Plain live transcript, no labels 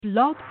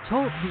Blog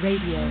Talk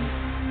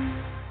Radio.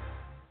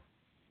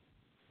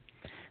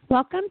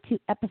 Welcome to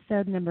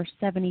episode number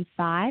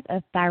 75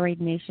 of Thyroid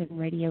Nation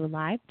Radio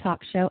Live talk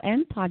show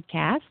and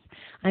podcast.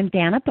 I'm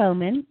Dana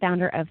Bowman,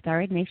 founder of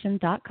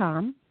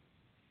thyroidnation.com.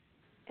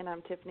 And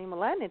I'm Tiffany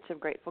Mladnich of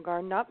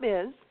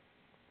GratefulGarden.biz.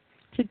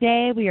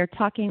 Today we are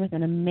talking with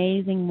an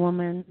amazing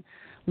woman,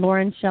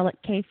 Lauren Chelec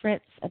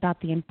Cafritz,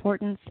 about the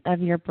importance of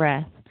your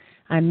breath.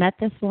 I met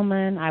this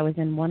woman. I was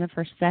in one of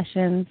her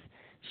sessions.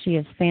 She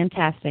is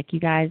fantastic. You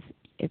guys,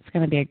 it's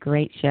going to be a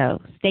great show.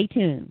 Stay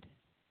tuned.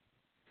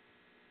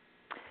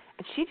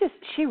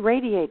 She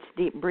radiates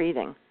deep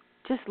breathing.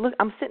 Just look,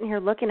 I'm sitting here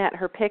looking at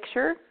her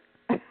picture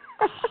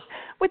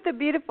with the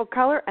beautiful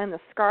color and the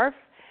scarf,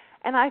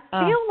 and I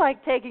feel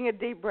like taking a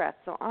deep breath,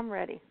 so I'm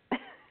ready.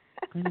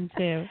 Me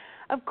too.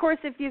 Of course,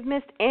 if you've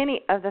missed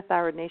any of the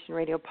Thyroid Nation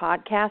Radio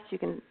podcasts, you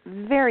can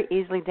very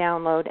easily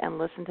download and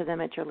listen to them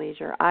at your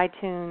leisure.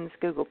 iTunes,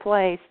 Google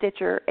Play,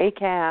 Stitcher,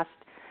 Acast.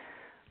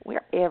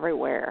 We're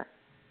everywhere.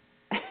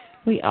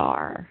 We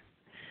are.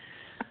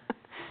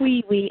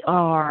 We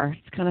are.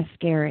 It's kind of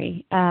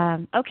scary.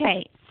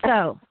 Okay,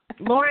 so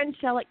Lauren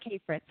Chelec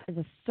Cafritz is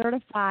a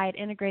certified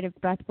integrative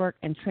breathwork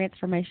and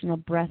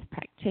transformational breath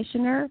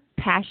practitioner,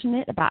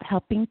 passionate about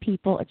helping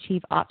people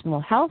achieve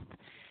optimal health,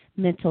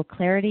 mental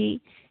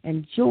clarity,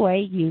 and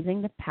joy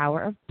using the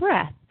power of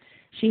breath.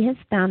 She has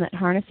found that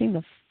harnessing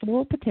the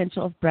full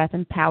potential of breath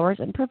empowers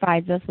and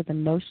provides us with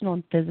emotional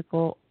and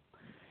physical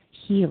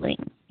healing.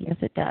 Yes,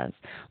 it does.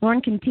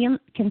 Lauren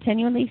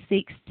continually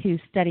seeks to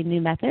study new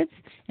methods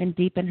and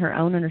deepen her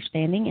own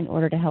understanding in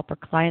order to help her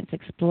clients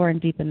explore and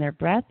deepen their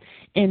breath,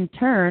 in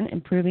turn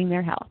improving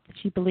their health.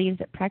 She believes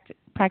that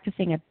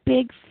practicing a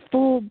big,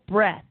 full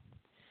breath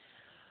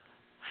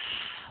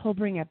will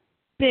bring a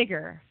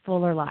bigger,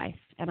 fuller life,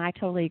 and I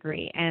totally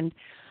agree. And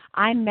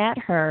I met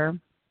her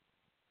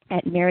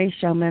at Mary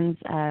Showman's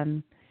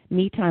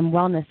Me Time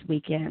Wellness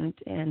Weekend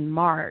in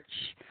March,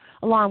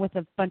 along with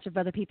a bunch of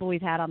other people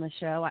we've had on the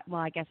show. Well,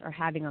 I guess are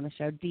having on the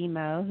show.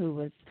 Demo, who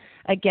was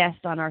a guest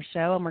on our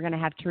show, and we're going to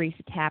have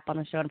Teresa Tapp on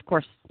the show. And, of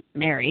course,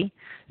 Mary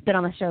has been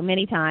on the show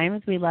many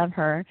times. We love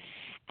her.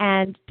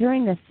 And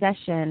during this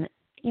session,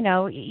 you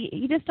know,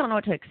 you just don't know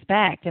what to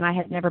expect. And I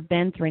had never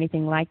been through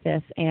anything like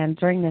this. And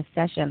during this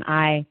session,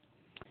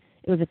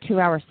 it was a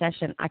 2-hour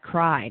session. I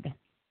cried.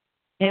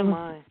 It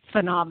was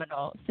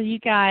phenomenal. So you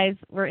guys,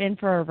 we're in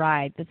for a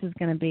ride. This is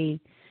going to be...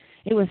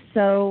 It was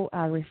so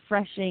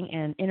refreshing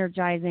and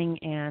energizing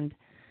and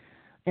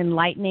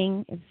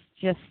enlightening. It's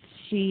just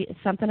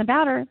something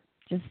about her.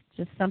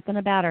 Just something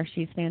about her.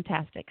 She's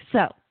fantastic.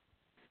 So,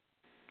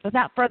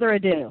 without further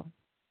ado,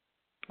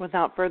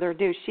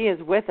 she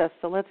is with us.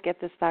 So let's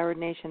get this Thyroid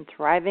Nation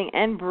thriving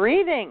and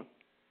breathing.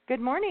 Good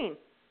morning.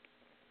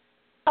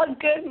 Oh,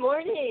 good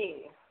morning.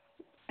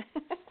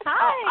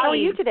 Hi. How are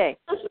you today?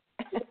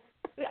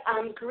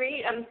 I'm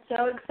great. I'm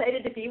so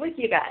excited to be with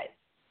you guys.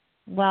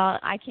 Well,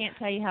 I can't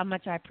tell you how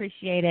much I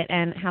appreciate it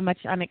and how much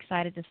I'm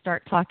excited to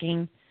start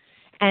talking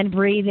and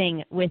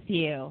breathing with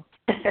you.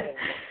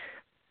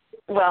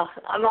 Well,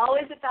 I'm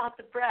always about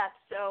the breath,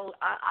 so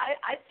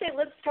I'd say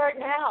let's start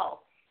now.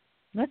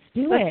 Let's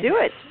do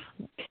it.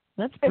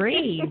 Let's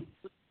breathe.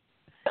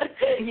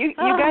 You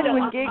guys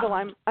would giggle.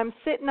 I'm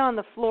sitting on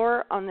the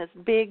floor on this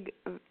big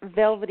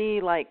velvety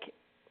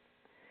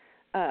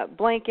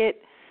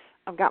blanket.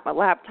 I've got my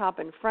laptop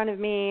in front of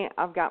me.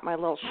 I've got my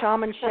little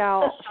shaman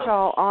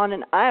shawl on,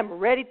 and I am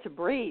ready to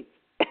breathe.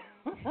 I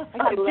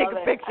can take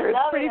a picture. It's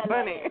pretty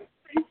funny.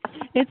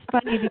 It's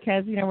funny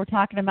because, you know, we're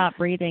talking about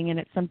breathing, and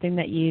it's something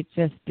that you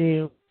just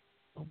do,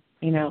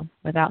 you know,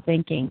 without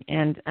thinking.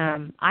 And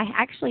I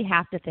actually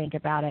have to think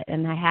about it,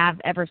 and I have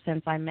ever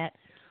since I met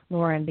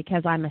Lauren,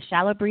 because I'm a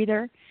shallow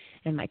breather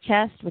in my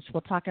chest, which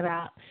we'll talk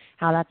about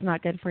how that's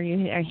not good for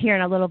you here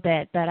in a little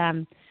bit. But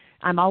I'm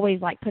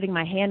always like putting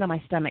my hand on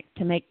my stomach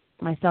to make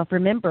myself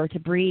remember to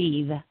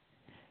breathe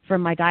from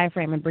my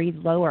diaphragm and breathe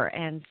lower.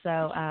 And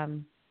so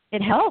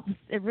it helps.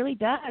 It really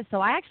does.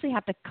 So I actually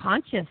have to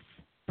conscious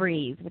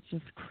breathe, which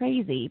is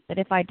crazy. But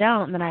if I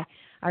don't, then I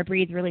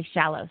breathe really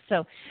shallow.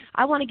 So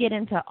I want to get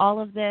into all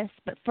of this.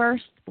 But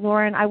first,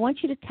 Lauren, I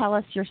want you to tell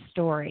us your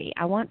story.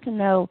 I want to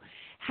know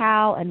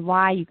how and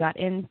why you got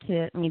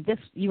into,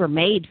 you were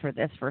made for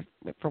this, for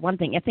one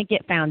thing. I think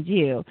it found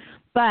you.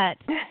 But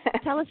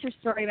tell us your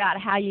story about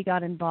how you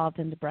got involved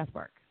in the breath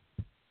work.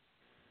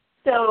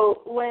 So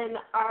when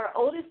our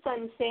oldest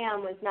son,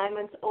 Sam, was 9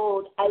 months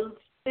old, I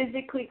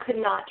physically could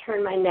not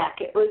turn my neck.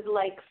 It was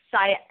like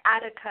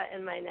sciatica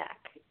in my neck.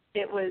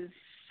 It was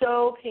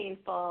so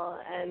painful,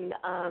 and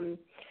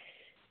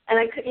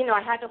I could,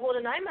 I had to hold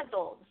a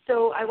 9-month-old.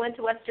 So I went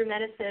to Western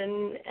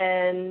medicine,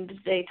 and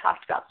they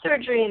talked about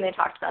surgery, and they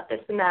talked about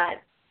this and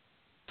that.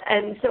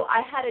 And so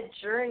I had a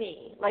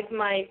journey. Like,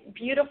 my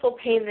beautiful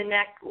pain in the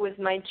neck was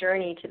my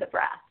journey to the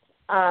breath.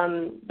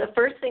 The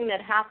first thing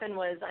that happened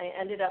was I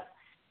ended up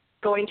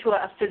going to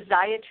a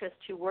physiatrist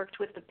who worked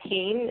with the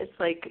pain. It's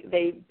like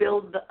they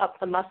build up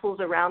the muscles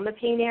around the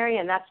pain area,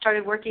 and that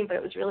started working, but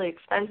it was really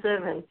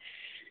expensive. And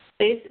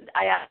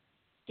I asked,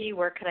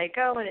 where could I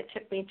go? And it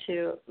took me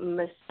to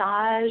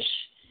massage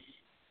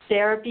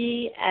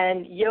therapy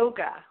and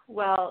yoga.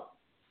 Well,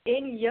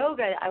 in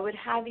yoga, I would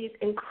have these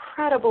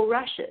incredible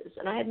rushes,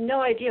 and I had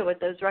no idea what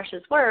those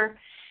rushes were.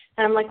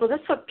 And I'm like, well,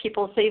 that's what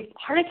people say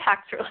heart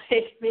attacks are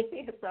like.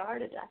 Maybe it's a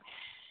heart attack.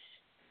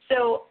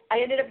 So I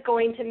ended up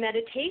going to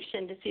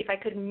meditation to see if I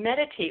could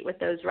meditate with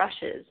those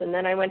rushes. And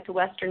then I went to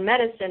Western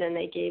medicine, and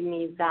they gave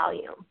me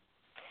Valium.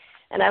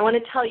 And I want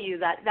to tell you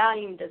that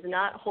Valium does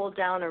not hold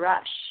down a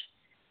rush.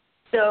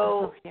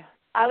 So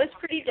I was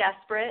pretty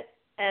desperate.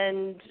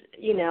 And,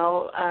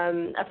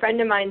 a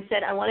friend of mine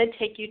said, I want to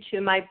take you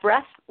to my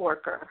breath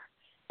worker.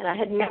 And I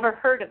had never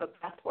heard of a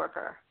breath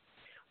worker.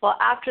 Well,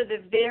 after the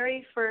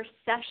very first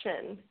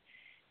session,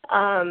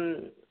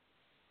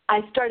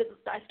 I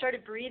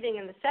started breathing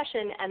in the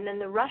session, and then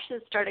the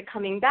rushes started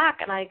coming back,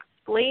 and I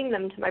explained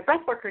them to my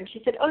breath worker, and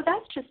she said, oh,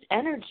 that's just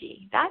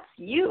energy. That's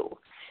you.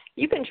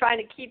 You've been trying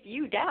to keep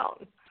you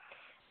down.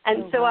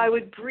 And so I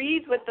would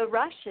breathe with the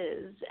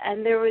rushes,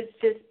 and there was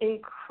this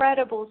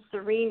incredible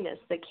sereneness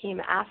that came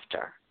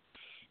after.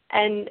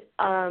 And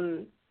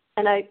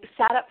I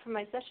sat up from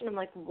my session. I'm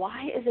like,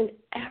 why isn't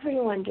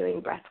everyone doing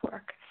breath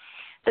work?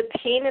 The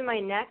pain in my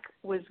neck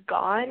was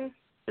gone.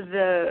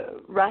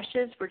 The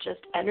rushes were just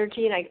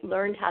energy, and I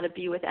learned how to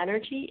be with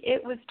energy.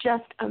 It was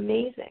just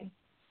amazing.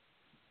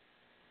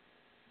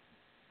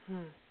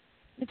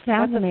 It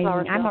sounds amazing.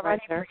 I'm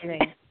already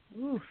breathing.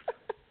 Oof.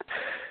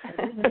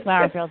 This is a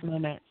flower-filled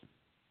moment.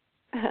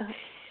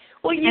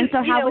 Well,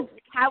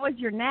 how was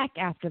your neck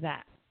after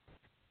that?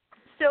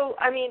 So,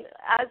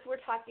 as we're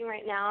talking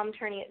right now, I'm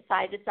turning it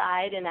side to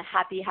side in a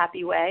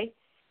happy way.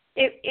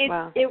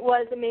 It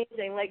was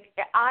amazing. Like,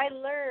 I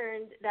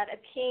learned that a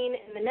pain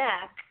in the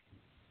neck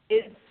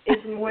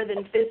is more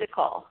than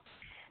physical.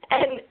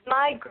 And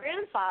my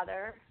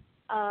grandfather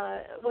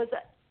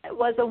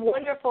was a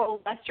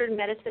wonderful Western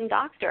medicine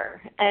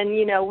doctor, and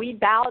we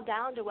bowed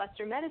down to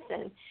Western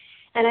medicine,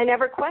 and I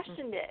never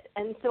questioned it.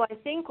 And so I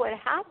think what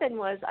happened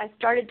was I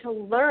started to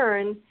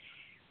learn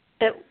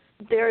that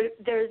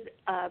there's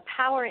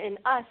power in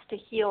us to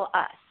heal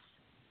us,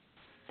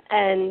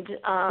 and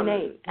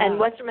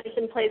Western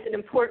medicine plays an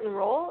important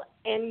role,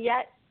 and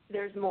yet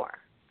there's more.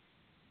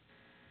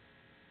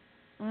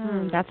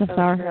 That's a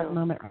powerful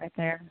moment right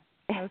there.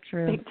 So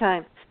true. Big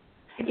time.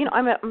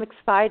 I'm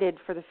excited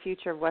for the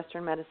future of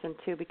Western medicine,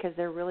 too, because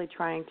they're really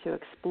trying to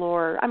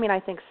explore. I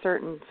think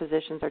certain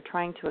physicians are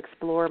trying to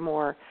explore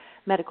more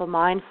medical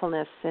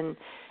mindfulness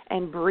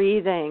and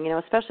breathing,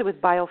 especially with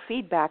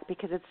biofeedback,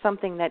 because it's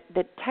something that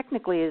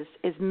technically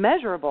is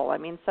measurable.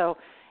 So,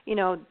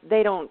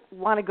 they don't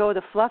want to go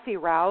the fluffy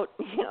route,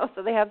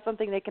 so they have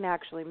something they can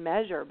actually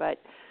measure. But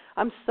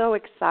I'm so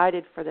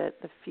excited for the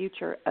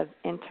future of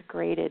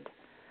integrated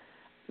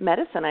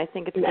medicine. I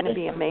think it's going to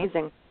be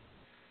amazing.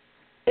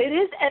 It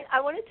is, and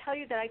I want to tell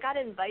you that I got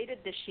invited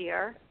this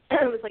year,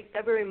 it was like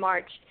February,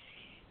 March,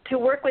 to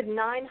work with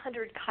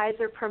 900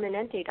 Kaiser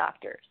Permanente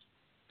doctors.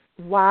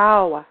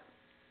 Wow.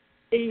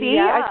 See,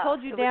 yeah. I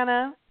told you,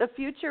 Dana, the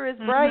future is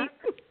bright.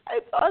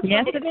 It's awesome.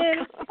 Yes, it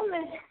is.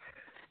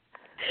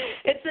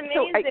 It's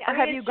amazing. So,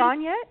 have you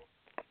gone yet?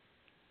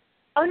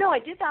 Oh, no, I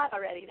did that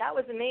already. That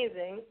was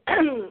amazing.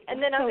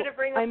 And then I'm going to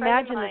bring a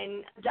friend of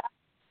mine.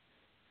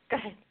 Go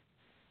ahead.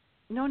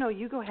 No,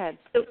 you go ahead.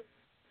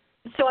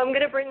 So I'm going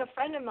to bring a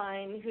friend of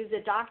mine who's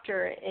a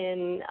doctor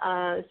in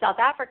South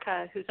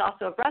Africa who's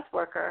also a breath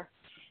worker,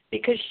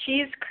 because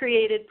she's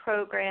created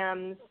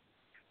programs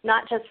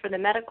not just for the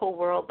medical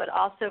world, but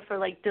also for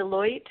like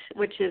Deloitte,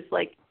 which is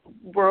like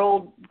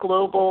world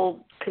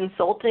global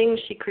consulting.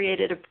 She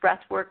created a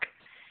breath work.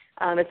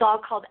 It's all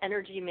called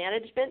energy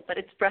management, but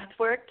it's breath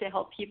work to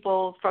help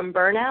people from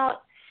burnout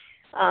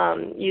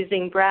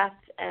using breath.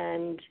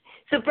 And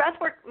so breath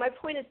work, my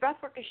point is breath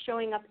work is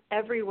showing up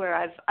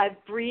everywhere.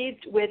 I've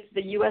breathed with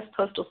the U.S.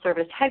 Postal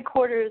Service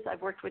headquarters.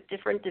 I've worked with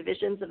different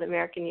divisions of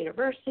American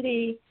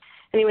University.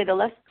 Anyway, the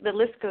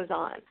list goes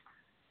on.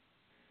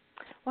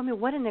 Well,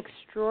 what an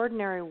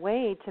extraordinary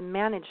way to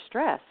manage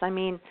stress.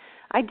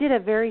 I did a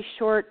very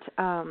short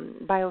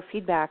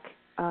biofeedback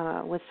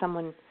with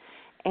someone,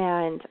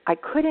 and I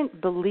couldn't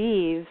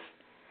believe,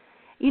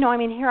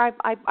 here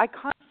I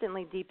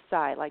constantly deep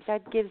sigh. Like,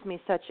 that gives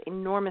me such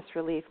enormous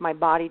relief. My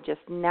body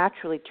just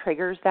naturally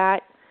triggers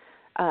that,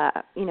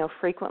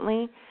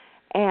 frequently.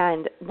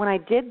 And when I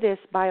did this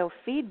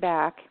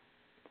biofeedback,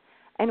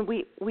 and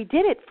we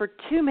did it for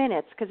 2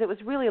 minutes, because it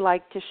was really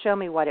like to show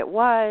me what it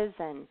was,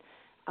 and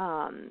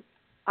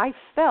I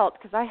felt,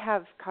 because I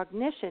have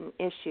cognition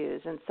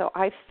issues, and so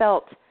I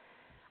felt,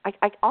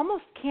 I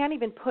almost can't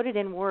even put it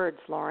in words,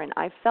 Lauren.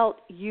 I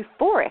felt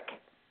euphoric.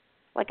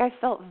 Like, I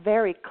felt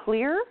very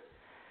clear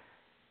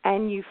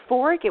and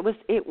euphoric.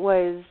 It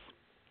was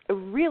a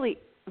really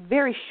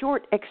very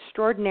short,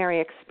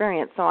 extraordinary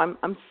experience. So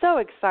I'm so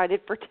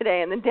excited for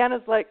today. And then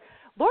Dana's like,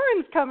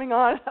 Lauren's coming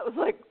on. I was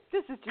like,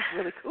 this is just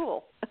really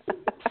cool.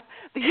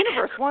 The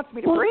universe wants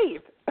me to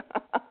breathe.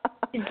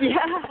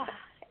 Yeah.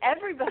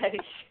 Everybody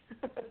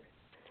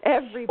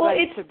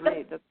to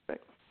breathe. That's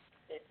right.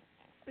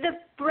 The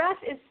breath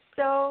is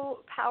so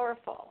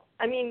powerful.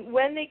 I mean,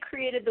 when they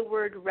created the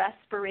word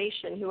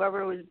respiration,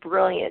 whoever was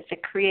brilliant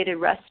that created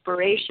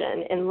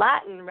respiration, in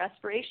Latin,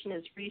 respiration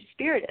is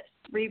re-spiritus,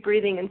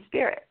 rebreathing in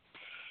spirit.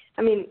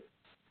 I mean,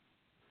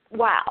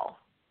 wow.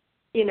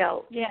 You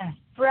know, Yeah.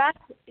 breath,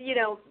 you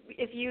know,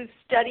 if you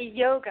study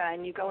yoga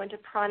and you go into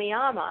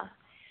pranayama,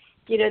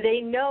 you know,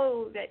 they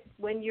know that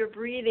when you're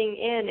breathing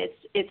in,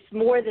 it's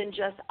more than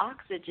just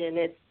oxygen.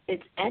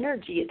 It's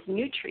energy. It's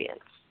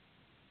nutrients.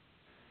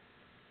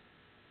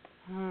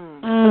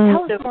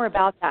 Tell us more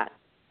about that.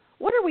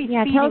 What are we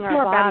feeding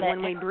our body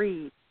when we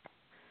breathe?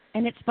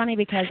 And it's funny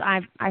because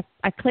I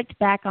clicked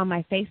back on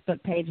my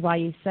Facebook page while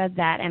you said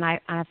that, and I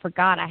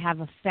forgot I have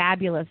a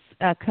fabulous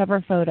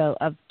cover photo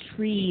of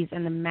trees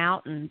and the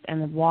mountains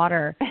and the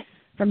water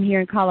from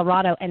here in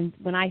Colorado. And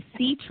when I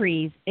see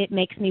trees, it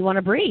makes me want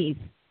to breathe.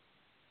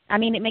 I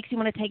mean, it makes you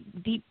want to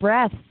take deep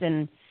breaths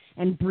and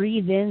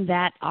breathe in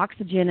that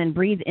oxygen and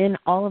breathe in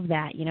all of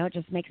that. You know, it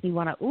just makes me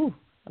want to,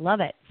 I love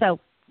it. So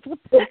flip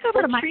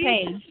over to my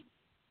page.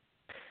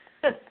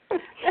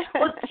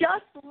 Well,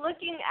 just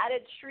looking at a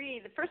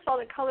tree, first of all,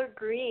 the color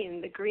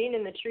green, the green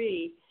in the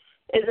tree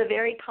is a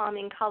very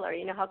calming color.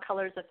 You know how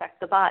colors affect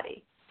the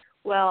body.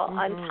 Well,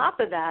 on top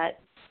of that,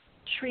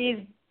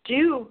 trees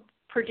do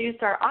produce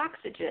our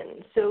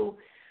oxygen. So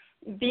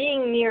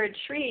being near a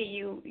tree,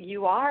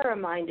 you are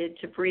reminded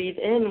to breathe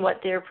in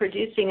what they're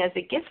producing as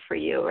a gift for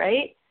you,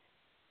 right?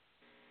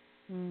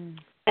 And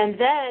then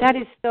that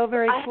is so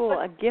very cool,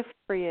 a gift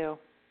for you.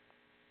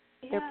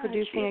 Yeah, they're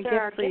producing a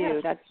gift for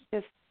you.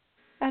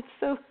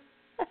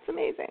 That's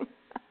amazing.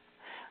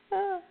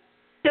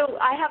 So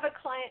I have a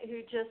client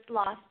who just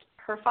lost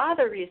her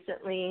father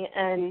recently,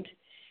 and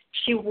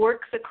she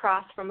works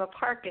across from a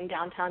park in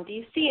downtown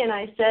D.C., and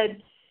I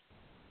said,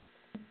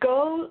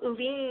 go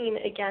lean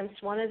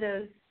against one of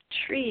those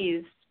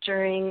trees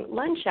during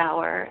lunch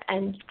hour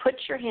and put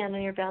your hand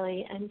on your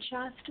belly and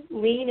just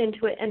lean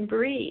into it and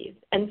breathe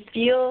and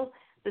feel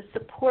the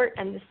support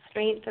and the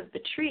strength of the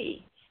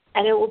tree,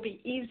 and it will be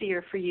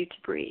easier for you to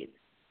breathe.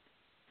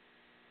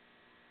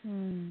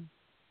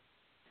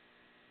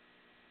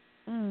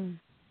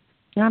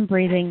 I'm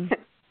breathing.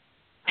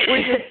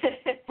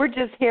 We're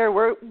just here.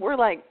 We're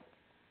like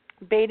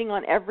baiting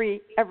on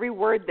every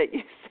word that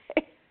you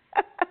say.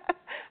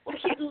 Well,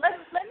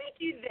 let me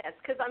do this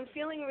because I'm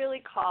feeling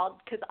really called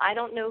because I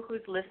don't know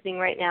who's listening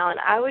right now, and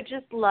I would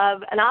just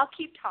love, and I'll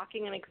keep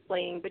talking and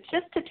explaining, but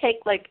just to take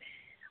like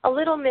a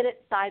little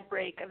minute side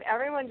break of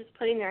everyone just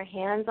putting their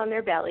hands on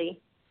their belly.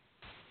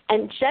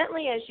 And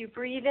gently, as you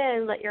breathe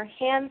in, let your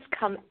hands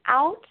come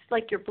out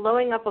like you're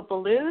blowing up a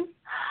balloon.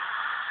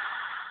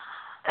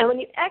 And when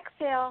you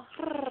exhale,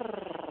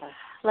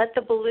 let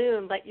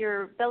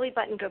your belly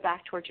button go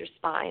back towards your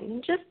spine.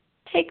 And just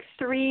take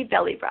 3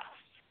 belly breaths.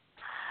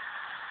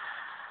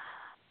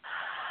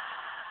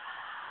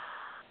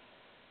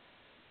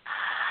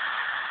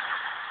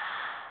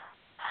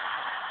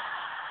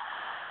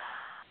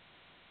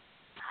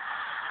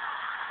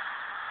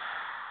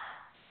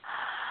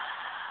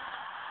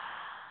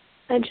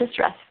 And just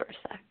rest for a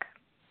sec.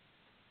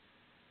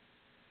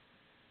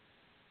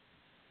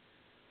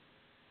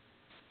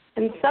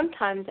 And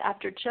sometimes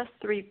after just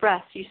 3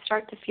 breaths, you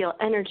start to feel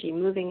energy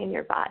moving in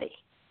your body.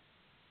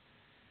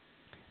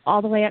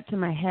 All the way up to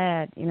my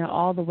head, you know,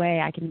 all the way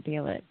I can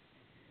feel it.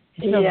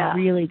 It feels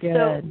really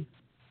good.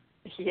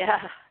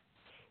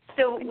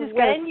 So I just when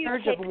got a you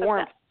surge take of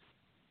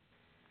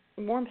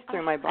warmth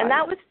through my body. And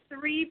that was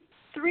 3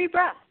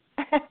 breaths.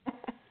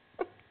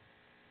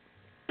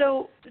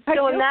 So I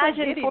feel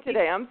imagine so giddy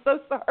today. I'm so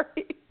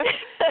sorry.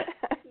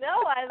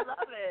 No, I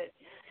love it.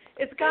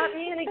 It's got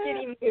me in a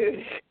giddy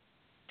mood.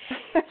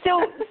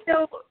 So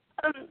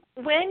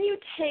when you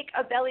take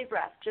a belly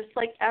breath, just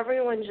like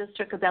everyone just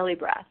took a belly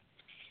breath,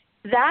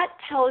 that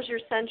tells your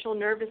central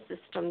nervous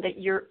system that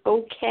you're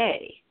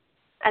okay.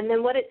 And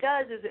then what it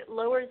does is it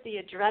lowers the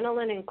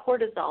adrenaline and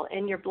cortisol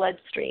in your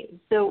bloodstream.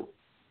 So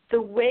the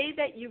way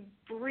that you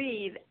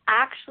breathe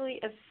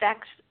actually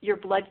affects your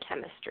blood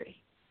chemistry.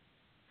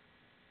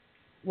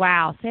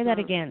 Wow. Say that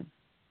again.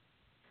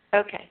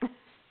 Okay.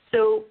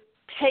 So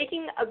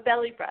taking a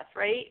belly breath,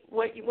 right?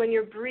 When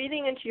you're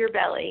breathing into your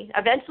belly,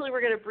 eventually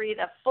we're going to breathe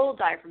a full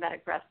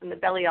diaphragmatic breath from the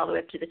belly all the way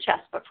up to the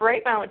chest. But for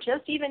right now,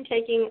 just even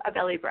taking a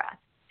belly breath,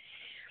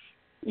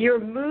 you're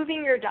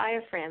moving your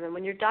diaphragm. And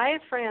when your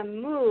diaphragm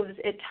moves,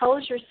 it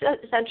tells your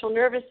central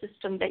nervous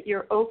system that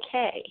you're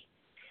okay.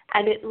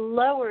 And it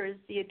lowers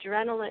the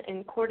adrenaline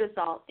and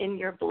cortisol in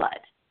your blood.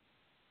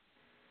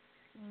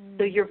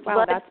 So your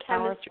blood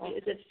chemistry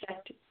is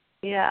affected.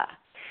 Yeah.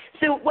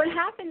 So what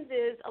happens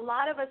is a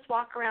lot of us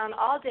walk around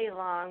all day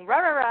long,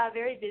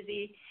 very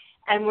busy,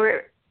 and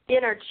we're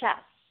in our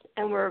chest,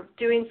 and we're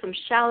doing some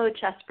shallow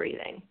chest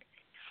breathing.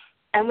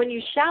 And when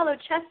you shallow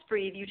chest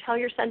breathe, you tell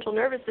your central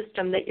nervous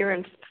system that you're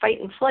in fight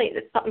and flight,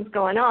 that something's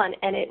going on,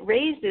 and it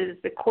raises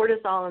the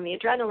cortisol and the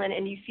adrenaline,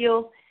 and you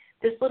feel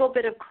this little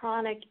bit of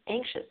chronic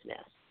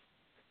anxiousness.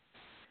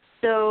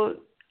 So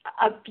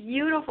a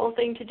beautiful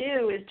thing to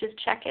do is just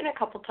check in a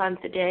couple times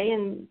a day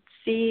and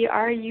see,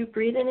 are you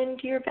breathing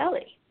into your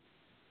belly?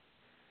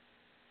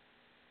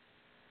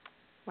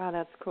 Wow,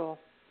 that's cool.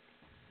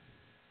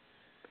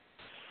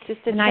 Just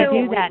and I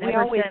do that. We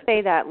always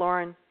say that,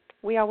 Lauren.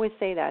 We always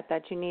say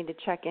that you need to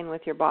check in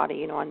with your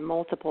body, on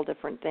multiple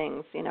different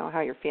things,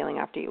 how you're feeling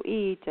after you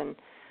eat.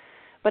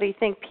 But I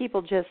think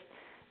people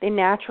they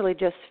naturally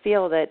just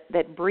feel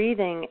that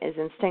breathing is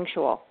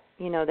instinctual.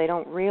 They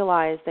don't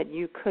realize that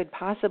you could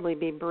possibly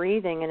be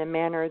breathing in a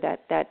manner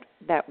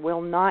that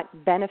will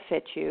not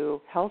benefit you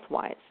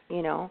health-wise,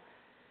 100%.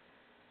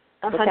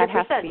 But that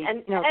has to be,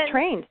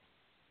 trained.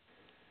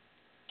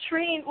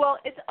 Trained. Well,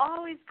 it's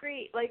always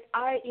great. Like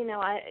I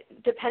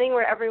depending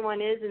where everyone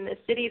is in the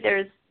city,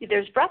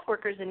 there's breath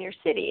workers in your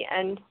city,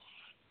 and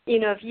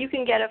if you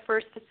can get a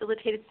first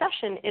facilitated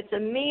session, it's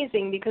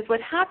amazing, because what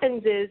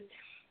happens is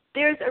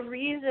there's a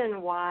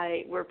reason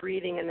why we're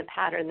breathing in the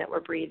pattern that we're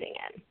breathing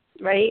in,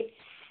 right?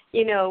 Do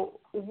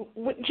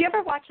you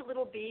ever watch a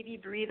little baby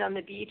breathe on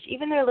the beach?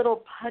 Even their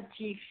little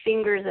pudgy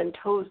fingers and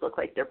toes look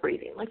like they're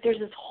breathing. Like there's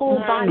this whole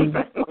body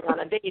breath going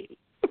on a baby,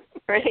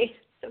 right?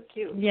 So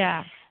cute.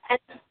 Yeah.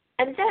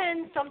 And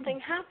then something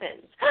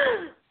happens,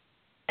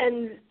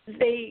 and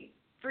they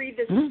breathe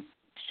this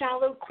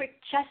shallow, quick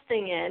chest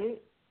thing in,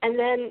 and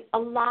then a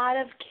lot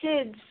of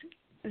kids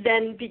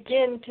then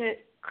begin to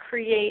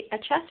create a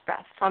chest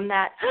breath from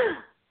that.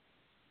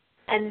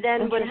 And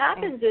then what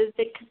happens is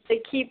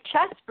they keep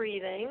chest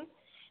breathing.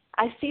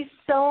 I see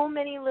so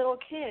many little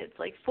kids,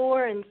 like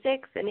 4 and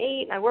 6 and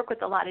 8, and I work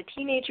with a lot of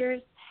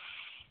teenagers,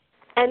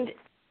 and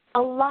a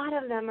lot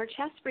of them are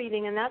chest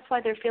breathing, and that's why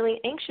they're feeling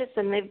anxious.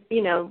 And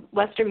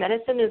Western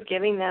medicine is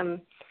giving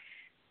them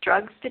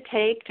drugs to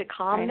take to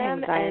calm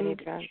them, and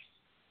drugs.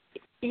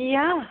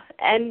 Yeah,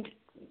 and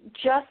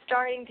just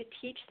starting to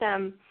teach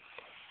them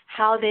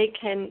how they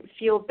can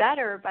feel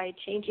better by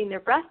changing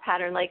their breath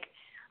pattern. Like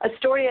a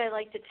story I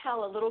like to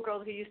tell: a little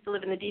girl who used to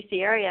live in the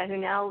D.C. area, who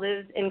now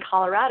lives in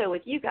Colorado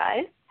with you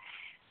guys.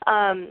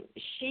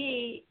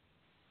 She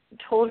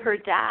told her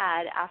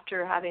dad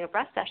after having a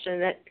breath session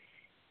that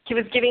he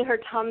was giving her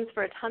Tums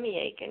for a tummy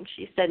ache, and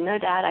she said, "No,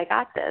 Dad, I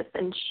got this."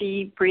 And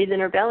she breathed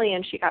in her belly,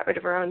 and she got rid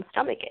of her own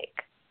stomach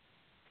ache.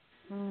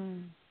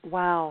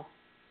 Wow.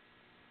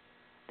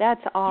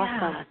 That's awesome.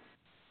 Yeah.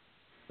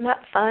 Isn't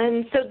that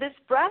fun? So this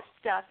breath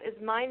stuff is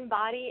mind,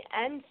 body,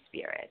 and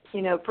spirit.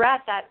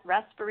 Breath, that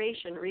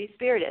respiration,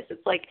 re-spiritus.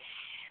 It's like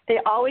they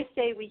always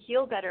say we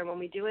heal better when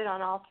we do it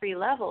on all 3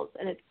 levels,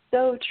 and it's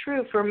so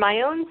true. For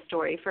my own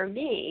story, for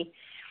me,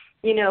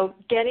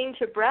 getting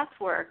to breath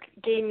work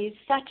gave me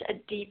such a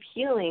deep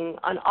healing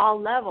on all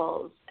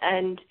levels,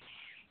 and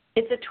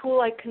it's a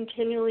tool I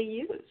continually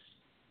use.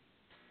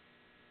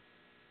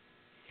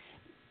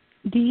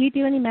 Do you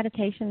do any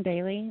meditation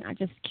daily?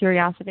 Just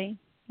curiosity,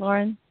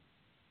 Lauren?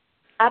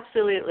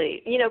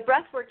 Absolutely.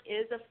 Breath work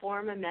is a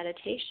form of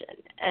meditation,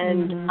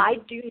 and I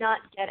do not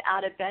get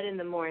out of bed in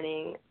the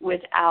morning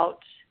without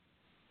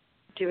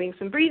doing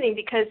some breathing,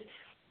 because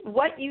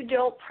what you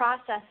don't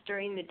process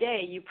during the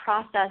day, you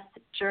process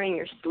during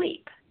your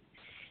sleep.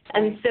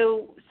 And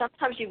so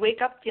sometimes you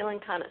wake up feeling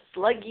kind of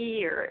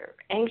sluggy or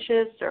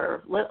anxious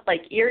or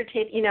like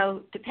irritated,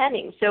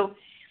 depending. So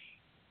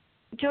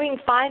doing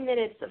 5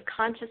 minutes of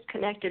conscious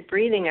connected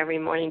breathing every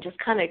morning just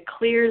kind of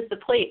clears the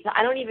plate.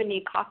 I don't even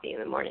need coffee in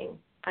the morning.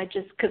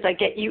 Because I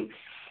get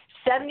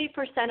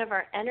 70% of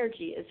our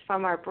energy is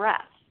from our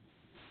breath.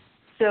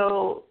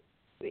 So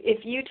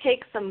if you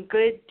take some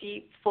good,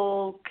 deep,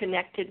 full,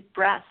 connected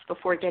breaths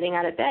before getting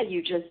out of bed,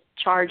 you just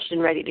charged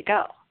and ready to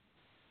go.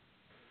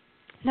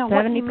 Now,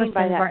 70%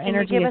 of our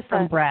energy is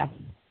from breath.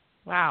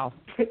 Wow.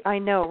 I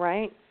know,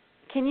 right?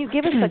 Can you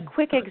give us a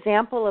quick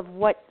example of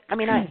what? I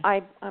mean,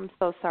 I'm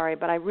so sorry,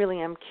 but I really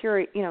am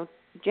curious.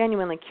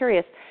 Genuinely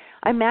curious.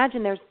 I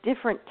imagine there's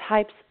different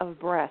types of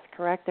breath,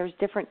 correct? There's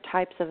different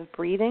types of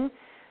breathing.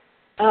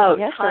 Oh,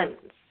 yes, tons.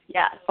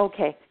 Yes.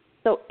 Okay.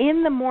 So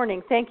in the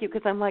morning, thank you,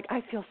 because I'm like,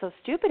 I feel so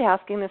stupid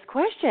asking this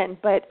question,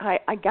 but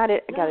I got to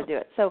do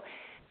it. So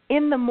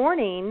in the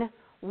morning,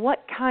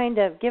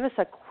 give us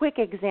a quick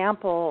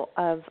example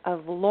of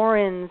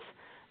Lauren's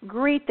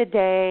greet the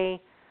day,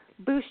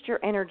 boost your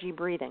energy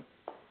breathing.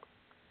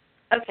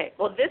 Okay.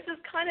 Well, this is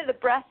kind of the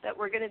breath that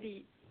we're going to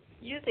be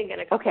using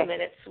in a couple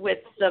minutes with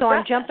the So breath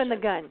I'm jumping session. the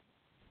gun.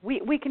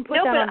 We can put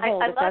that on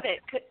hold. I love it.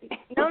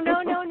 No.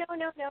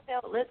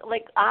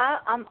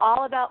 I'm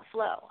all about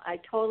flow. I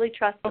totally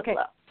trust the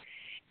flow.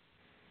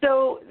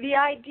 So the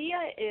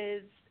idea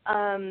is,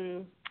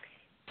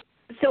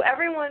 so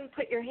everyone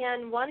put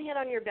one hand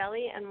on your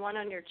belly and one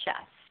on your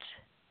chest.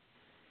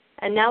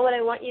 And now what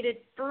I want you to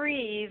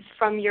breathe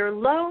from your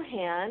low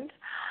hand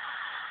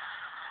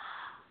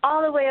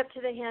all the way up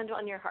to the hand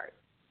on your heart.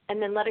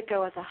 And then let it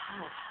go with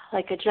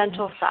like a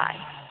gentle sigh.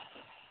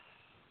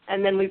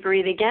 And then we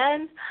breathe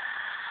again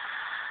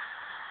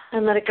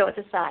and let it go with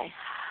a sigh.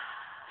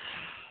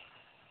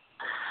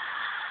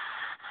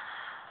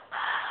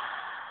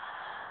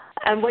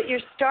 And what you're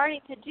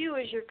starting to do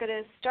is you're going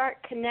to start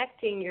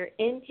connecting your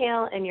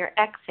inhale and your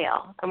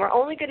exhale. And we're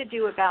only going to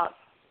do about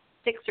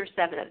 6 or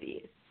 7 of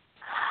these.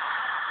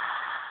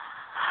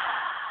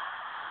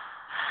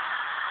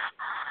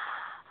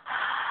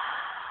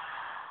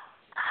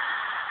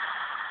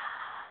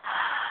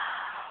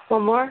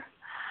 One more.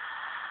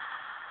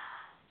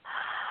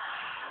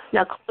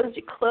 Now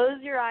close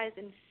your eyes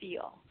and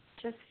feel.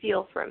 Just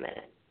feel for a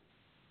minute.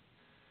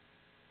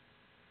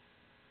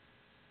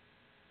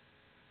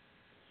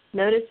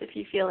 Notice if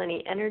you feel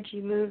any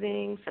energy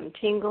moving, some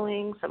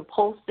tingling, some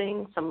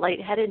pulsing, some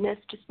lightheadedness.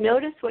 Just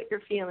notice what you're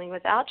feeling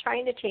without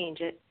trying to change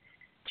it.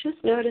 Just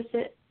notice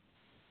it,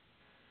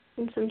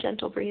 and some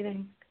gentle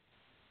breathing.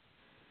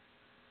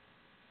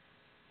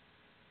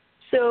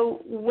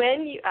 So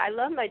I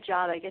love my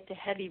job. I get to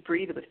heavy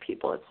breathe with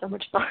people. It's so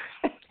much fun.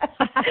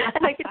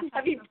 And I get to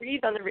heavy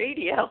breathe on the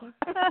radio.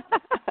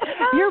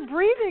 Your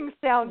breathing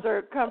sounds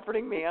are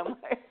comforting me. I'm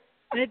like,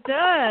 it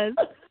does.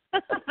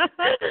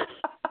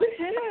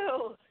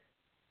 Ew.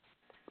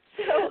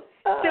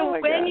 So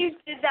when you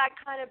did that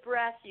kind of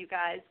breath, you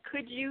guys,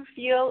 could you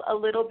feel a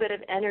little bit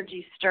of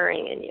energy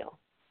stirring in you?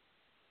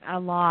 A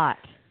lot.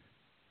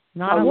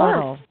 Not a warmth.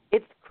 little.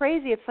 It's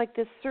crazy. It's like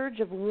this surge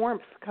of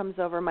warmth comes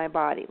over my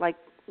body, like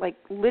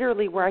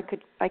literally where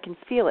I can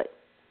feel it.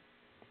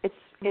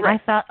 I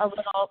felt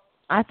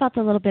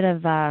a little bit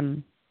of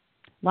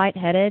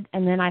lightheaded,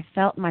 and then I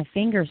felt my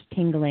fingers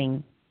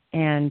tingling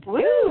and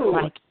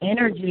like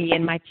energy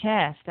in my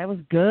chest. That was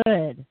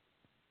good.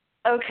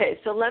 Okay,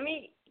 so let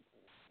me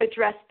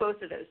address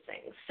both of those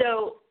things.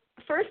 So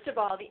first of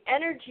all, the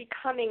energy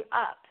coming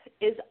up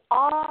is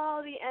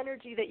all the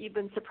energy that you've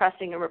been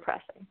suppressing and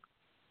repressing.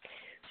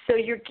 So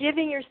you're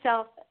giving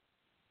yourself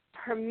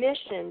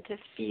permission to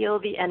feel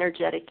the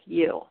energetic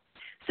you.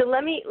 So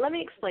let me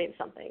explain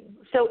something.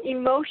 So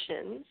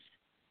emotions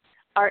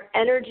are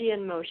energy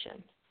in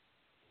motion.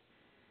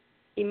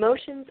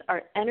 Emotions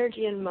are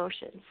energy in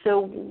motion.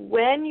 So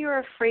when you're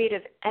afraid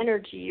of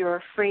energy,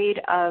 you're afraid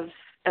of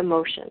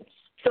emotions.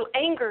 So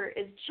anger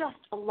is just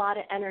a lot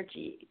of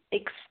energy.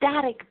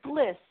 Ecstatic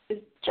bliss is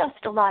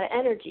just a lot of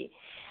energy.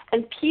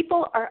 And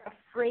people are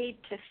afraid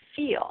to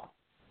feel.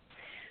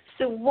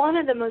 So one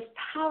of the most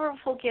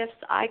powerful gifts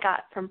I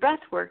got from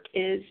breathwork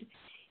is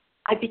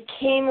I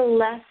became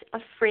less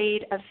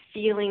afraid of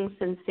feeling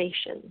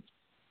sensations.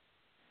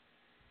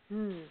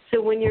 So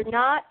when you're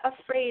not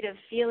afraid of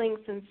feeling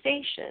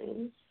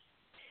sensations,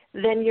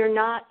 then you're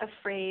not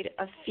afraid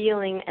of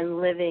feeling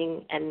and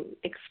living and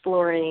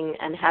exploring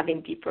and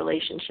having deep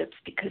relationships,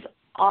 because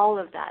all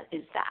of that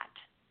is that.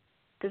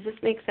 Does this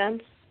make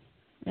sense?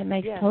 It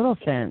makes total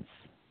sense.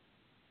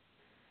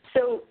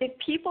 So if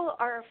people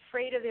are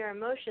afraid of their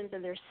emotions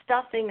and they're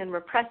stuffing and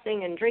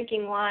repressing and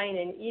drinking wine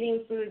and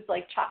eating foods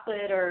like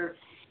chocolate or,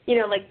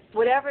 like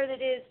whatever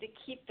it is to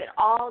keep it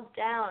all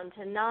down,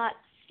 to not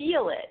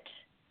feel it,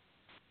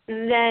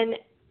 then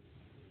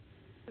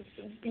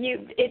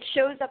it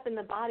shows up in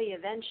the body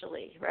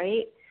eventually,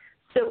 right?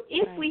 So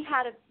if we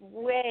had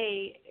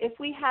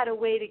a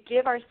way to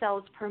give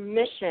ourselves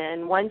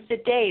permission once a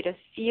day to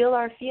feel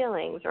our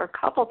feelings, or a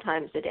couple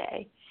times a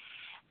day,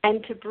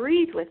 and to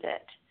breathe with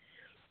it,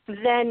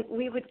 then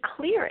we would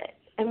clear it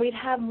and we'd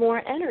have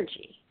more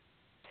energy.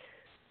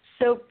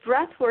 So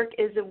breathwork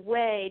is a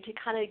way to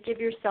kind of give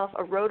yourself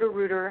a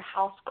Roto-Rooter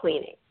house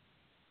cleaning.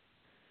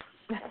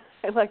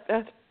 I like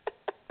that.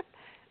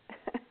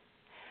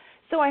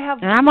 So I have.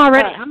 And I'm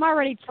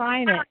already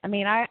trying it. I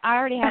mean, I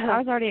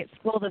was already at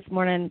school this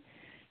morning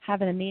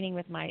having a meeting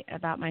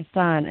about my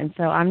son, and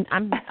so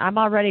I'm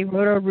already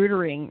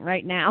roto-rootering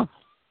right now.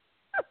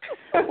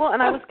 Well,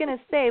 and I was going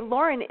to say,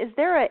 Lauren, is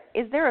there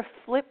a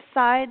flip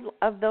side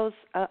of those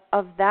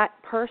of that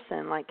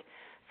person? Like,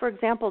 for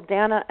example,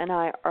 Dana and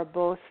I are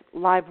both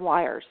live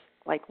wires.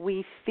 Like,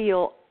 we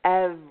feel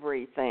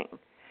everything.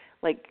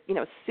 Like,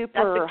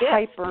 super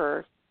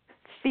hyper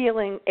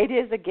feeling. It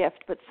is a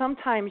gift, but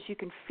sometimes you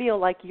can feel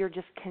like you're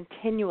just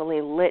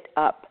continually lit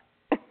up.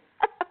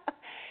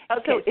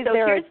 Okay, so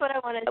here's what I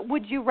want to.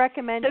 Would you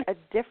recommend a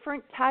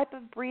different type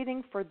of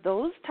breathing for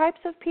those types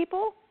of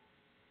people?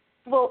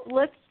 Well,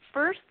 let's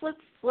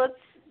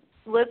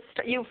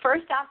you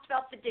first asked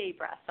about the day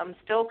breath. I'm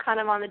still kind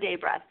of on the day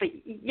breath, but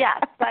yes,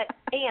 but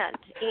and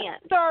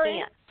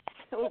sorry.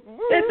 It's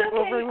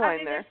okay.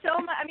 Rewind there. There's so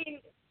much.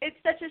 It's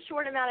such a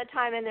short amount of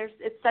time, and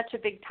it's such a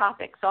big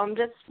topic. So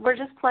we're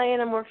just playing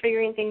and we're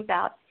figuring things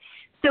out.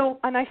 So,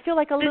 and I feel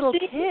like a little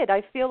kid.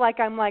 I feel like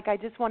I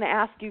just want to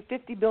ask you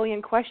 50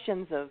 billion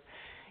questions of,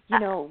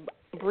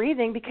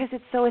 breathing, because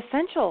it's so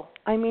essential.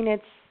 I mean,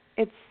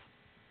 it's.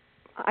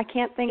 I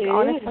can't think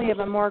honestly of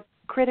a more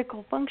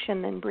critical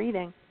function than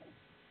breathing.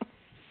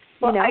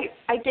 Well,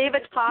 I gave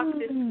a talk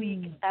this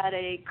week at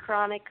a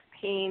chronic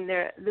pain.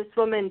 This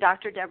woman,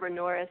 Dr. Deborah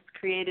Norris,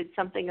 created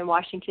something in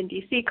Washington,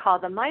 D.C.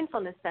 called the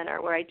Mindfulness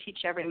Center, where I teach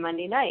every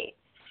Monday night.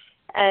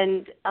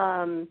 And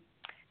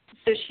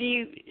so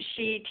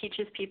she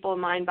teaches people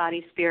mind,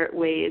 body, spirit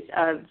ways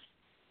of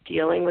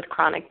dealing with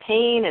chronic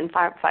pain and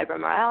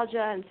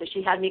fibromyalgia. And so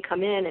she had me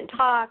come in and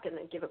talk and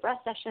then give a breath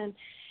session.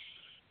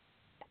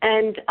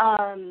 And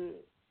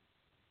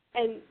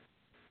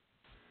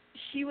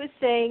she was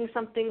saying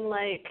something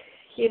like,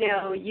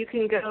 you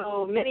can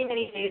go many,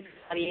 many days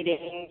without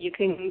eating. You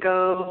can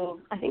go,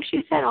 I think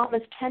she said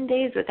almost 10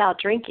 days without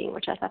drinking,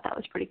 which I thought that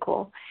was pretty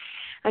cool.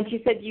 And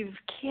she said, you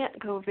can't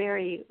go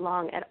very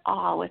long at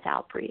all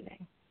without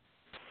breathing.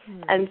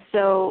 And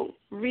so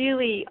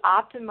really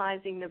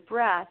optimizing the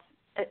breath,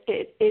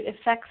 it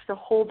affects the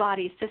whole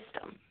body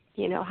system,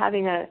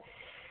 having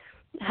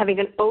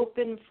an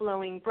open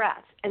flowing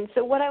breath. And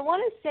so what I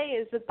want to say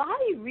is the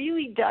body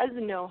really does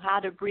know how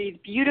to breathe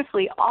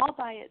beautifully all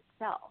by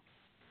itself.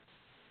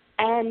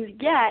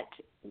 And yet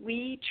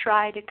we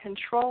try to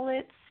control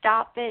it,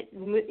 stop it,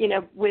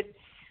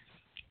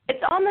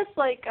 it's almost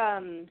like,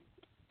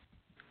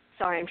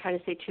 sorry, I'm trying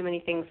to say too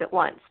many things at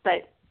once,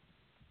 but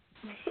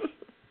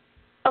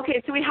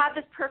okay, so we have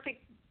this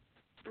perfect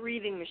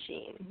breathing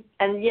machine,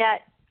 and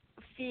yet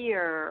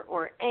fear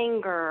or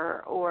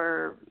anger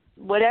or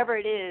whatever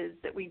it is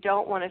that we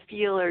don't want to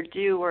feel or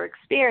do or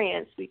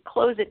experience, we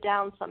close it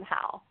down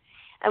somehow.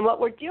 And what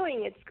we're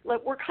doing,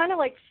 we're kind of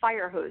like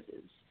fire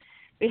hoses.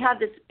 We have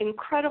this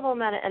incredible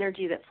amount of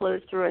energy that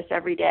flows through us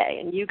every day,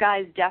 and you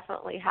guys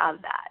definitely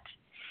have that.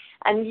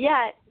 And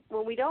yet,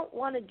 when we don't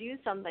want to do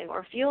something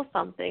or feel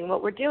something,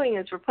 what we're doing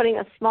is we're putting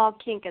a small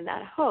kink in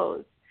that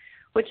hose,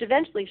 which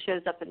eventually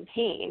shows up in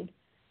pain.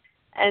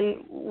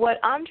 And what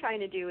I'm trying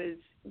to do is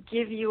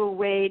give you a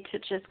way to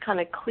just kind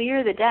of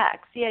clear the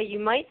decks. Yeah, you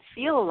might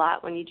feel a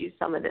lot when you do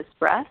some of this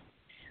breath,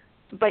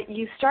 but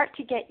you start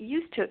to get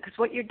used to it, because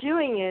what you're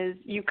doing is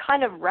you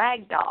kind of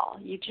ragdoll.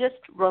 You just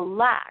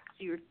relax.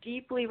 You're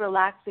deeply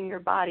relaxing your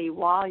body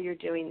while you're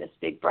doing this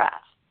big breath.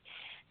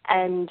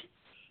 And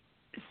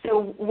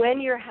so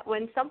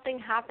when something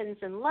happens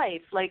in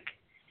life, like,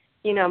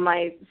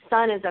 my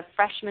son is a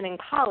freshman in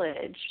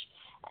college,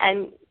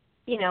 and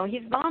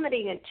he's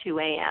vomiting at 2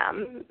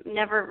 a.m.,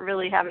 never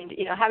really having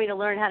to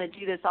learn how to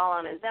do this all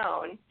on his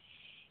own.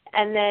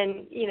 And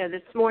then,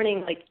 this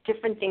morning, like,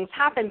 different things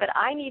happened, but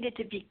I needed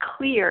to be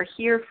clear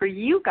here for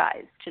you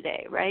guys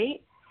today,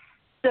 right?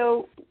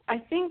 So I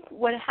think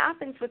what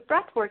happens with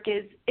breathwork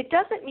is it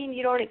doesn't mean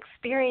you don't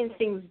experience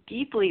things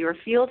deeply or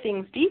feel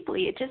things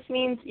deeply. It just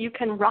means you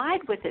can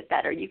ride with it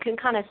better. You can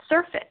kind of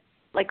surf it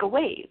like a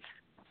wave.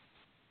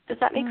 Does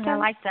that make sense? I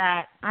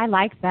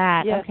like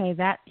that. Yes. Okay,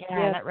 that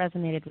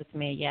resonated with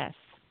me. Yes.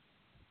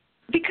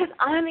 Because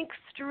I'm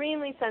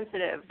extremely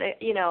sensitive.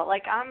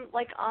 I'm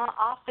like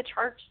off the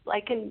charts.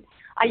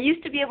 I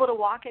used to be able to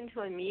walk into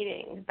a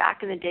meeting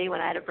back in the day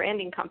when I had a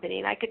branding company,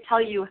 and I could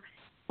tell you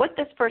what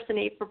this person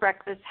ate for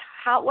breakfast,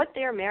 what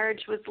their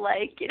marriage was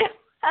like.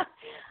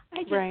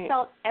 I just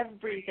felt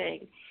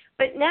everything.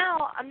 But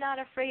now I'm not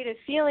afraid of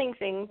feeling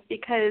things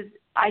because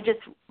I just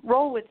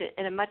roll with it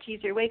in a much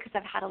easier way because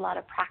I've had a lot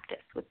of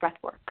practice with breath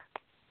work.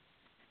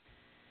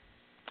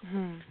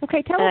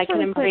 Okay, tell us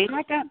really quick.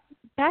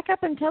 Back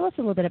up and tell us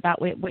a little bit about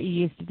what you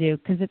used to do,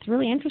 because it's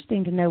really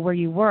interesting to know where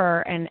you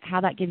were and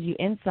how that gives you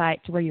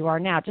insight to where you are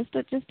now. Just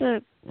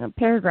a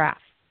paragraph.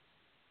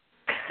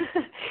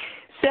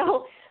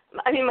 So,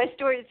 my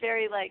story is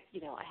very I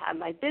had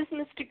my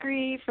business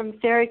degree from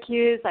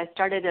Syracuse. I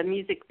started a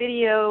music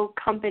video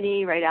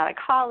company right out of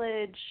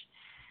college.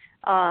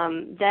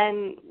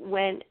 Then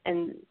went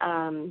and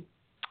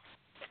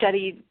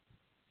studied.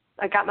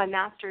 I got my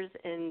master's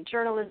in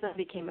journalism,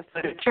 became a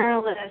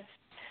photojournalist.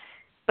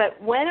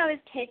 But when I was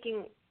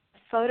taking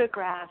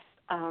photographs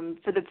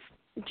for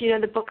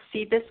the book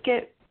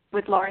Seabiscuit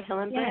with Laura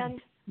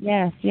Hillenbrand?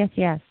 Yes.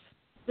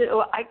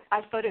 So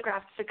I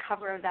photographed the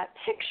cover of that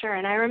picture,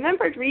 and I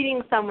remembered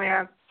reading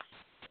somewhere,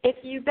 if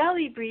you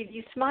belly breathe,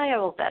 you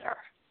smile better.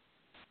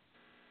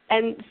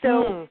 And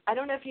so I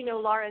don't know if you know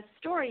Laura's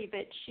story,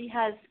 but she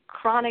has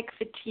chronic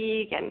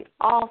fatigue and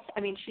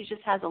she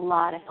just has a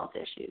lot of health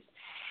issues.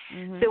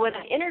 Mm-hmm. So when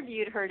I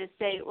interviewed her to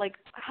say,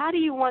 how do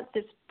you want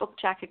this book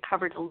jacket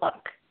cover to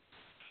look?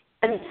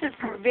 And this is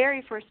her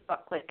very first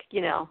book, this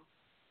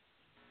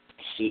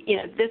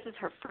is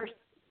her first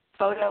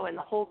photo and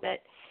the whole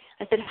bit.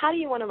 I said, how do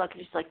you want to look?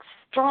 And she's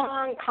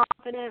strong,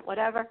 confident,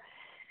 whatever.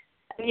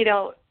 And,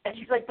 and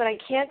she's but I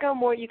can't go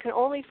more. You can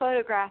only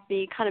photograph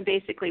me kind of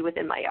basically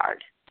within my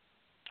yard.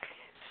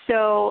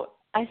 So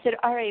I said,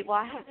 all right, well,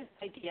 I have this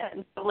idea.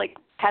 And so,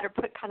 had her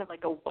put kind of a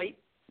white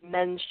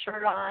men's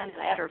shirt on,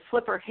 and I had her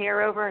flip her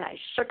hair over, and I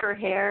shook her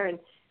hair and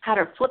had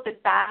her flip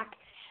it back.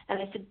 And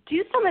I said,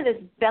 do some of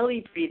this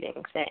belly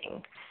breathing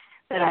thing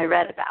that I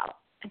read about.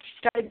 And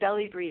she started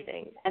belly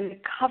breathing. And the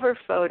cover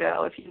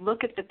photo, if you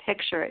look at the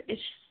picture,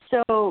 it's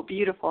so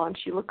beautiful, and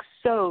she looks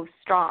so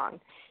strong.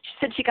 She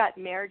said she got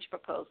marriage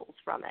proposals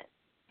from it.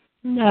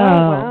 No. Oh,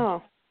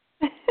 wow.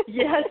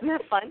 Yeah, isn't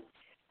that fun?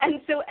 And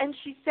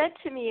she said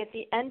to me at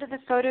the end of the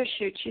photo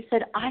shoot, she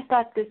said, I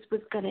thought this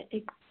was going to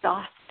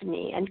exhaust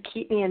me and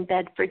keep me in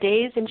bed for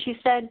days. And she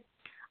said,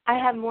 I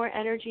have more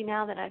energy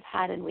now than I've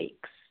had in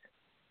weeks.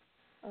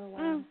 Oh,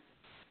 wow.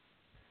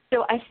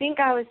 So I think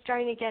I was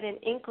starting to get an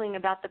inkling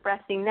about the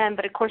breathing then,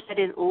 but of course I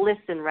didn't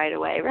listen right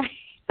away, right?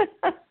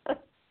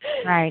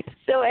 Right.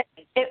 So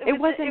it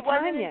wasn't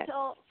time yet.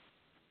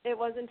 It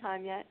wasn't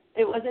time yet.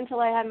 It wasn't until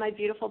I had my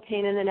beautiful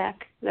pain in the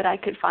neck that I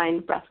could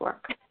find breath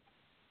work.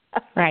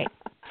 Right.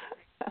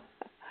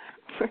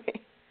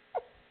 Right.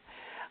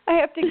 I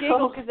have to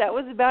giggle because that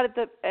was about at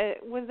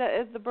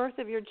the birth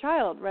of your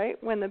child,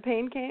 right? When the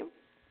pain came.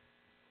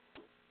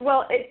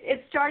 Well,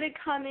 it started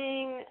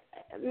coming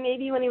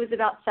maybe when he was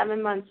about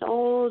 7 months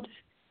old,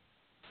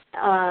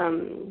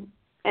 and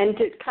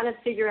to kind of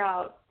figure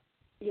out,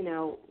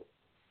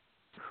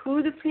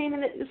 who the pain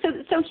in it.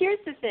 So here's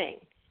the thing.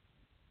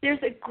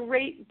 There's a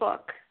great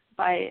book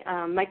by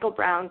Michael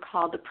Brown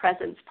called The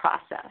Presence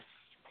Process.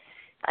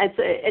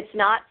 It's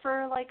not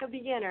for like a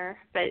beginner,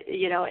 but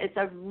it's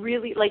a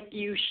really, like,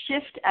 you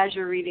shift as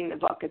you're reading the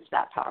book. It's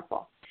that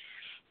powerful.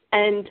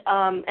 And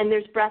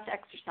there's breath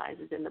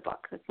exercises in the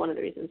book. That's one of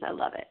the reasons I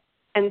love it.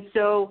 And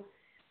so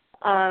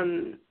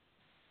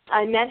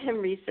I met him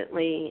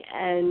recently,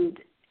 and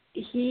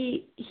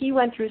he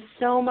went through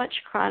so much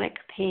chronic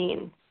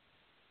pain.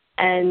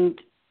 And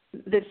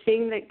the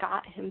thing that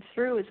got him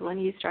through is when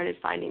he started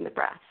finding the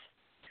breath.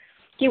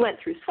 He went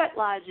through sweat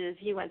lodges.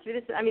 He went through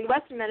this. I mean,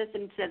 Western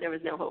medicine said there was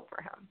no hope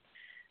for him.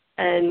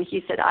 And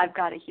he said, I've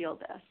got to heal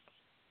this.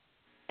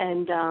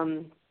 And I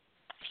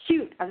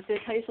was going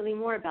to tell you something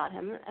more about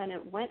him, and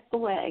it went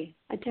away.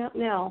 I don't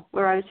know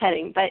where I was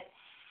heading. But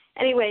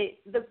anyway,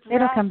 the breath,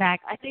 it'll come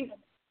back. I think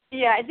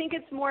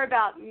it's more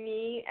about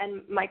me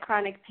and my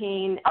chronic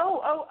pain.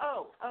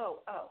 Oh,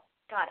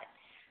 got it.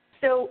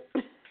 So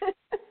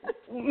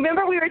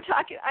remember we were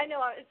talking, I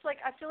know, it's like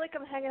I feel like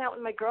I'm hanging out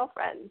with my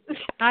girlfriends.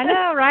 I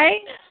know, right?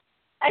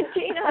 And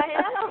Tina, I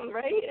am,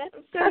 right?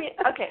 So,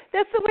 okay.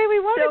 That's the way we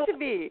want it to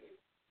be.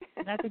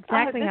 That's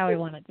exactly how we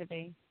want it to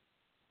be.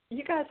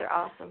 You guys are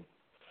awesome.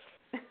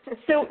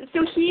 So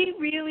he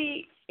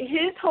really,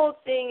 his whole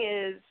thing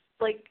is,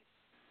 like,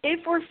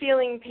 if we're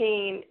feeling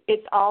pain,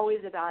 it's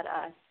always about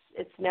us.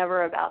 It's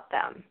never about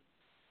them.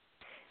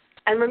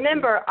 And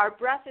remember, our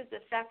breath is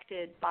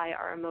affected by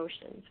our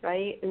emotions,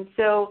 right? And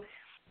so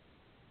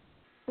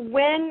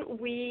when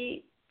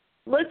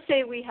let's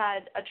say we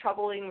had a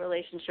troubling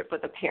relationship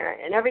with a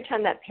parent, and every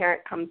time that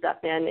parent comes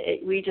up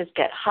we just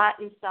get hot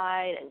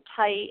inside and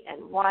tight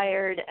and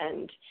wired,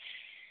 and,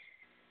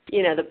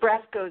 the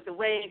breath goes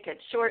away, it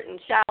gets short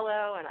and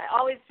shallow, and I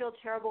always feel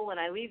terrible when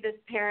I leave this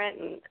parent,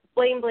 and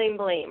blame,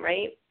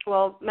 right?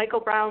 Well, Michael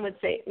Brown would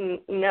say,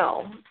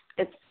 no,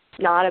 it's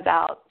not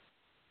about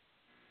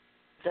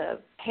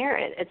the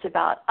parent, it's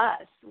about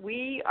us.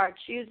 We are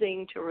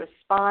choosing to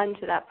respond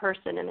to that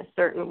person in a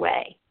certain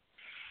way.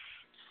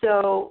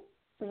 So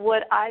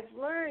what I've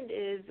learned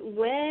is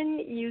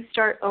when you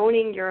start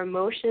owning your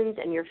emotions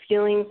and your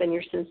feelings and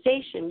your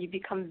sensation, you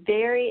become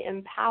very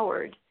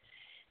empowered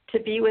to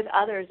be with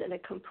others in a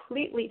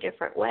completely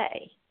different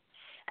way.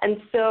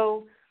 And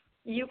so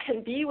you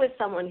can be with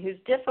someone who's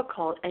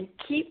difficult and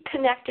keep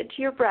connected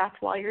to your breath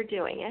while you're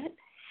doing it.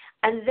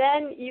 And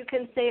then you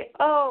can say,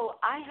 oh,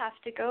 I have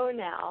to go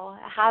now,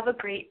 have a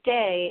great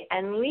day,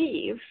 and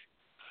leave.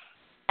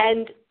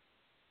 And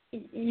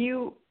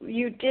you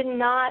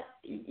responded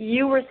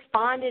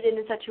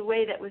in such a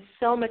way that was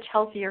so much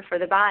healthier for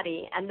the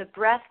body, and the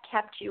breath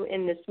kept you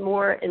in this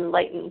more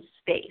enlightened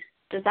space.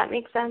 Does that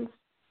make sense?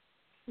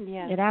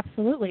 Yeah. It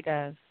absolutely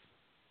does.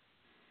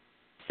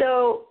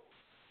 So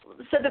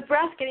the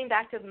breath, getting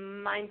back to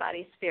mind,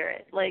 body,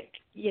 spirit,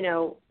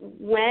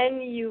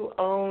 when you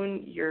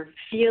own your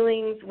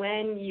feelings,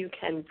 when you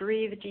can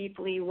breathe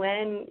deeply,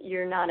 when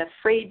you're not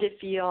afraid to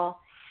feel,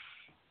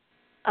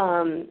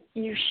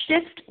 you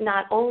shift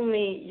not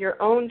only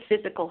your own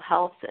physical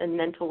health and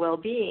mental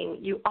well-being,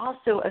 you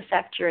also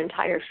affect your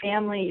entire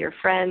family, your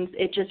friends.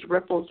 It just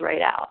ripples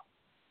right out.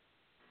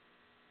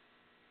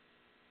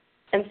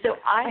 And so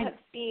I have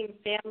seen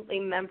family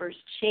members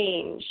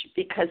change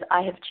because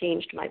I have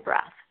changed my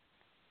breath.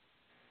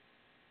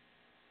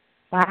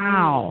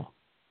 Wow.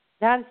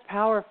 That's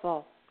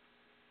powerful.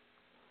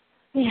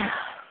 Yeah.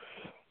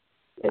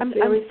 I'm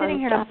sitting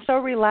here and I'm so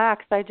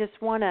relaxed. I just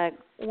want to,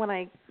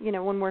 when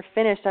we're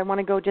finished, I want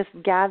to go just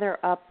gather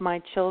up my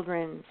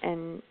children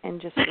and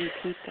just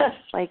repeat this.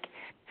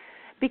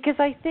 Because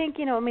I think,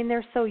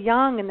 they're so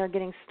young and they're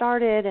getting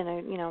started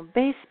and,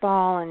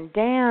 baseball and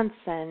dance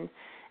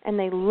and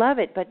they love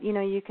it. But,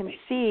 you can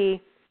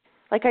see,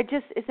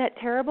 is that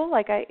terrible?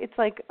 It's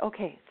like,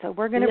 okay, so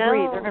we're going to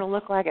breathe. They're going to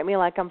look at me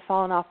like I'm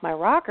falling off my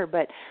rocker.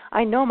 But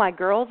I know my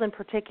girls in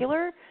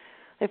particular,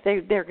 if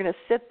they're going to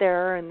sit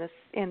there in this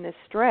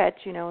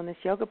stretch, in this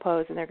yoga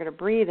pose, and they're going to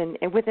breathe, and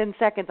within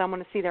seconds I'm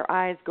going to see their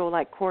eyes go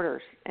like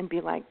quarters and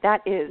be like,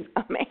 that is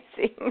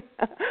amazing.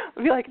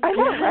 I'll be like, I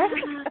know,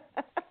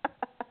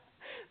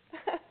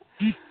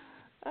 right?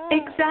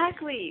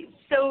 Exactly.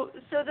 So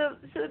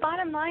the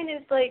bottom line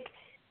is okay,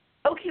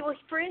 well,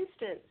 for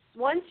instance,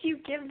 once you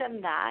give them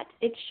that,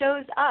 it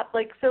shows up.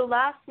 So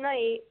last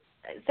night,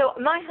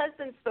 my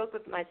husband spoke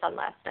with my son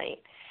last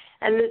night,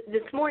 and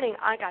this morning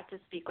I got to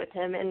speak with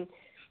him, and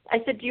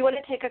I said, do you want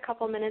to take a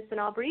couple minutes and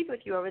I'll breathe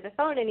with you over the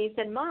phone? And he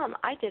said, Mom,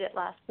 I did it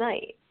last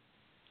night.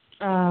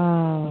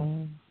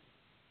 Oh.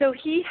 So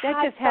he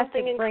that just has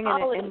to bring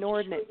an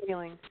inordinate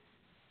feeling.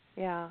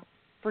 Yeah,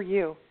 for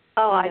you.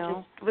 Oh, I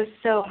just was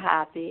so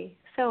happy,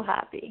 so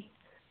happy.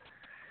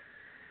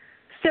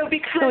 So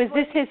is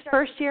this his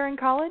first year in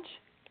college?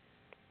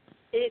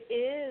 It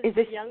is.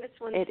 The youngest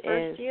one's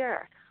first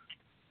year.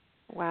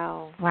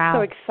 Wow. Wow.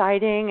 So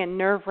exciting and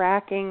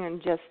nerve-wracking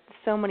and just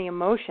so many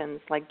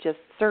emotions, like just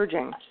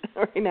surging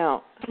right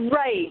now.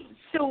 Right.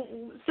 So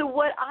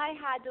what I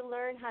had to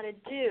learn how to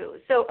do.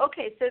 So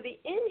the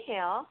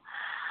inhale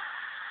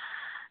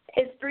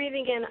is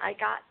breathing in, I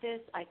got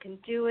this, I can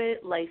do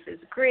it, life is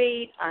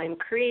great, I'm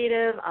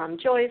creative, I'm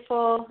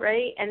joyful,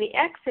 right? And the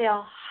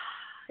exhale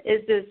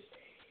is this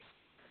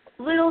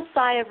little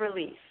sigh of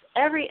relief.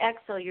 Every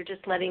exhale, you're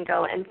just letting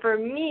go. And for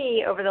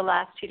me, over the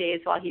last 2 days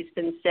while he's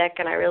been sick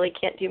and I really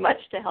can't do much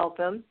to help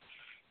him,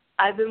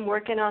 I've been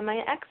working on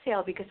my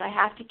exhale because I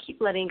have to keep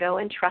letting go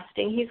and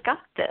trusting he's got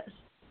this.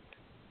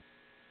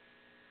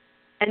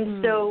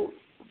 And so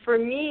for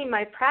me,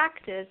 my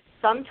practice,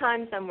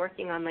 sometimes I'm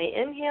working on my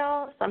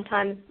inhale.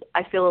 Sometimes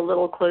I feel a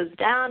little closed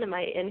down and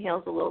my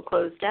inhale's a little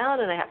closed down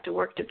and I have to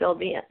work to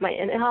build my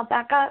inhale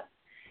back up.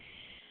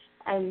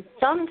 And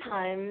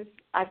sometimes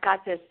I've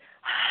got this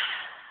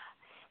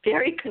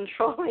very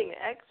controlling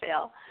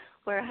exhale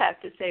where I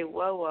have to say,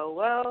 whoa, whoa,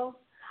 whoa,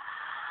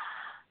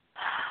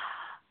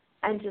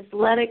 and just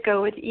let it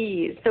go with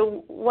ease.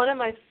 So one of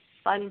my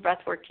fun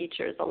breathwork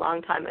teachers a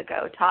long time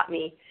ago taught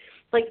me,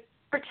 like,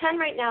 pretend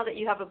right now that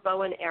you have a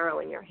bow and arrow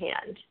in your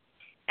hand,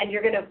 and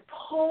you're going to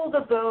pull the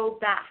bow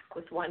back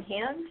with one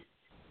hand,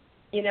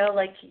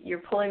 like you're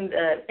pulling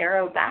the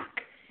arrow back,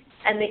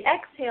 and the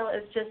exhale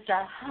is just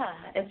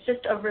it's just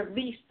a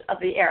release of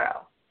the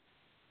arrow.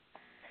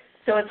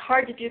 So it's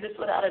hard to do this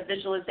without a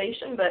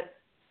visualization, but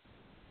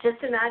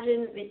just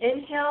imagine the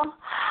inhale,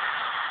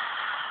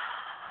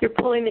 you're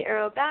pulling the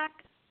arrow back,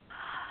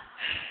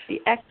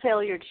 the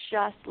exhale, you're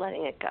just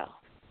letting it go.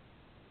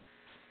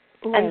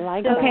 Ooh, And I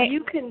like so that.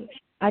 you can.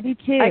 I do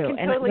too. I can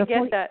totally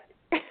get that.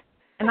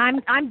 And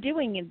I'm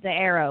doing the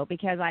arrow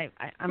because I'm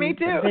Me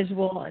too.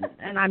 visual,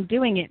 and I'm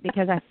doing it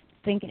because I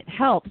think it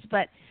helps.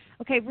 But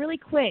okay, really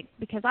quick,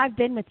 because I've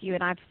been with you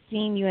and I've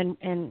seen you in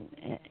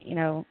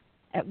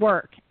at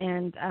work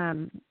and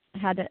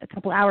had a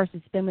couple hours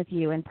to spend with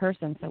you in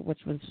person, so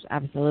which was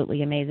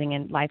absolutely amazing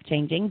and life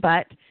changing.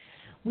 But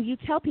will you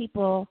tell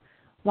people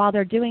while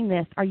they're doing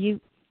this,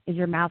 is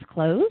your mouth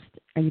closed?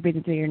 Are you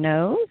breathing through your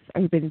nose?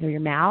 Are you breathing through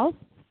your mouth?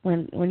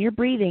 When you're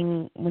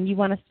breathing, when you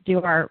want us to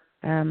do our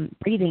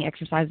breathing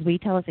exercise, will you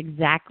tell us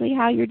exactly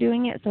how you're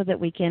doing it so that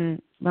we can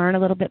learn a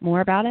little bit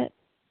more about it?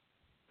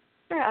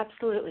 Sure,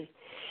 absolutely.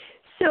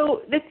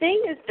 So the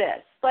thing is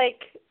this, like,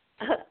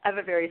 I have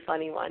a very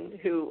funny one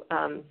who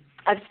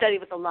I've studied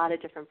with a lot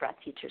of different breath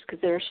teachers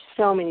because there are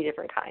so many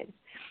different kinds.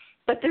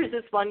 But there's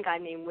this one guy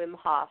named Wim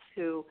Hof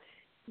who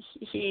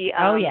he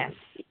yes.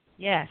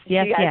 He's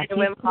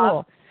Wim cool.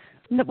 Hof?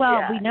 Well,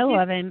 Yeah. we know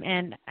of him,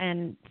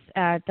 and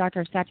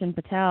Dr. Sachin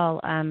Patel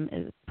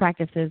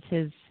practices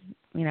his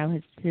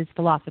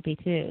philosophy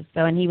too.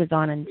 So, and he was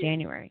on in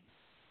January.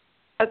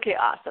 Okay,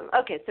 awesome.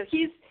 Okay, so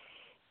he's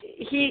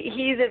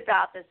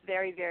about this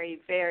very, very,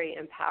 very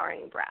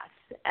empowering breath,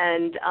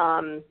 and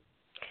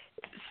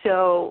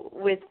so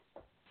with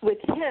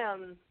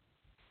him,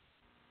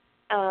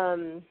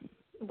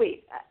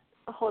 wait,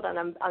 hold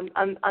on,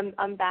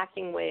 I'm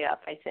backing way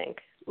up. I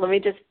think let me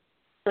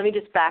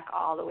just back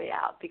all the way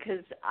out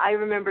because I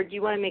remembered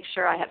you want to make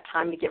sure I have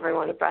time to give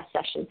everyone a breath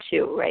session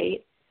too,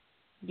 right?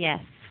 Yes.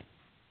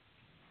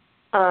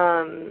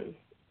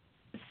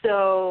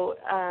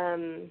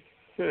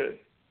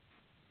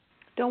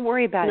 Don't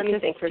worry about it.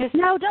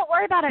 No, don't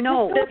worry about it.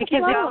 No, just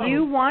because if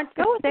you want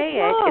to say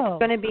it, it's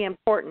going to be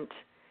important.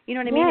 You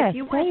know what I mean? Yes, if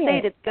you want to say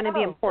it, it's going to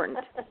be important.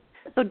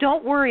 So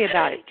don't worry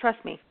about it.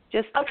 Trust me.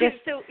 So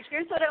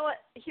here's what I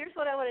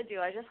want to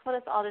do. I just want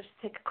us all to just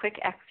take a quick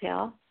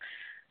exhale,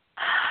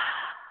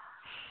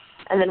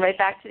 and then right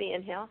back to the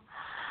inhale.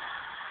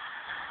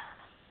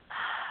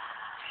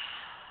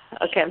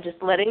 Okay, I'm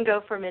just letting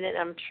go for a minute.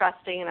 I'm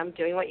trusting, and I'm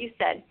doing what you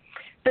said.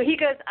 So he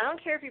goes, I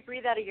don't care if you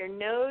breathe out of your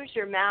nose,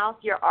 your mouth,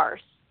 your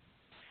arse,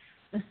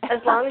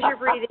 as long as you're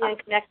breathing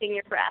and connecting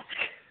your breath.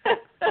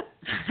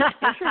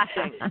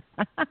 Interesting.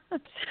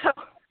 So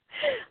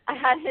I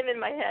had him in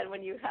my head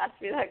when you asked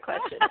me that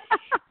question.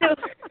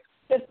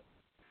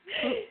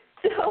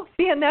 So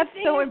see, and that's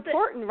so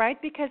important,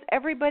 right? Because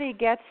everybody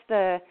gets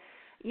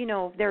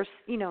there's,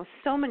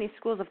 so many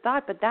schools of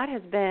thought, but that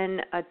has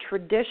been a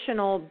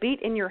traditional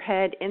beat in your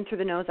head, in through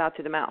the nose, out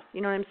through the mouth.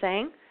 You know what I'm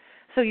saying?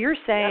 So you're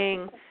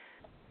saying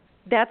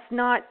that's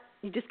not,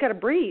 you just got to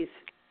breathe.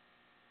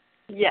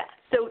 Yeah.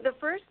 So the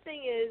first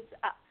thing is,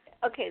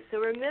 so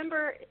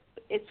remember,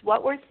 it's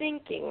what we're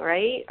thinking,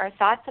 right? Our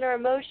thoughts and our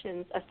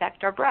emotions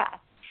affect our breath.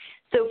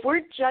 So if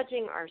we're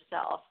judging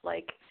ourselves,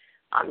 like,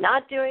 I'm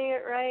not doing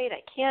it right,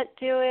 I can't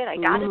do it, I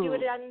got to do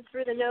it in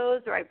through the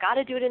nose, or I've got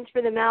to do it in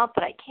through the mouth,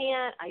 but I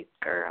can't,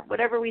 or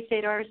whatever we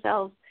say to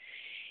ourselves,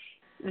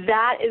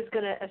 that is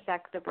going to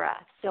affect the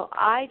breath. So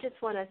I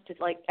just want us to,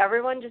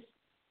 everyone just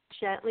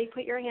gently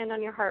put your hand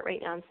on your heart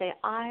right now and say,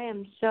 I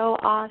am so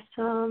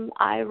awesome,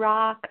 I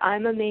rock,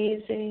 I'm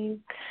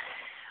amazing.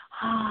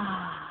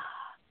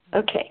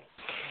 Okay.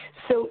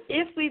 So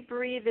if we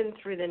breathe in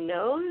through the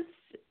nose,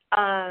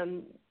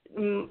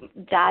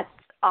 that's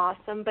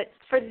awesome. But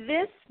for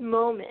this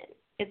moment,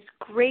 it's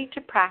great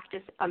to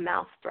practice a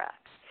mouth breath.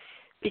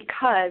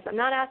 because I'm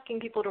not asking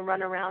people to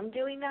run around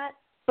doing that,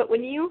 but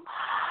when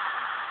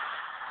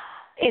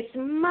it's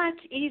much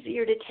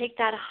easier to take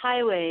that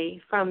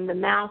highway from the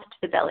mouth to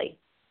the belly.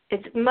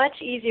 It's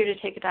much easier to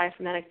take a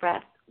diaphragmatic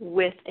breath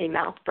with a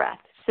mouth breath.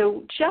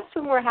 So just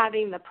when we're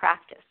having the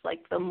practice,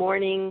 like the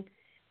morning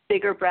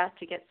bigger breath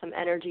to get some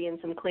energy and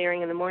some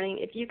clearing in the morning,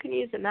 if you can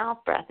use a mouth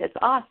breath, it's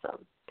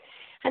awesome.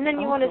 And then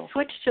you want to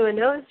switch to a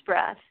nose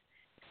breath,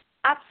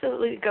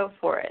 absolutely go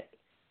for it.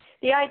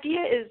 The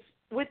idea is,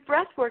 with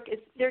breath work,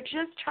 they're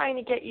just trying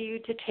to get you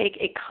to take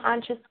a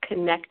conscious,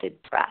 connected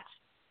breath.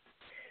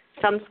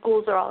 Some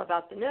schools are all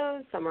about the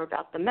nose, some are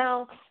about the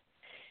mouth.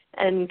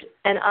 And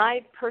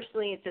I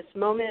personally, at this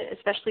moment,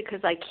 especially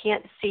because I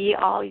can't see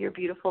all your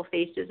beautiful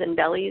faces and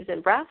bellies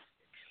and breaths,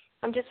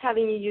 I'm just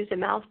having you use a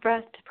mouth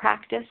breath to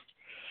practice.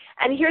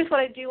 And here's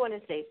what I do want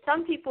to say.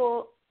 Some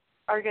people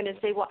are going to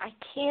say, well, I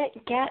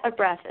can't get a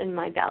breath in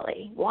my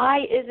belly.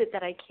 Why is it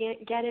that I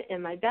can't get it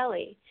in my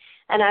belly?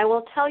 And I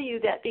will tell you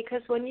that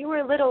because when you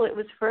were little, it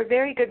was for a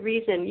very good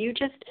reason.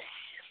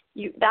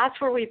 That's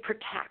where we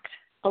protect.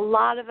 A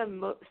lot of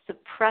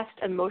suppressed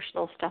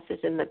emotional stuff is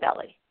in the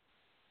belly.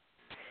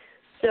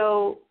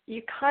 So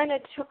you kind of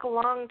took a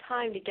long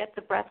time to get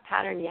the breath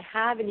pattern you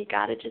have, and you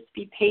got to just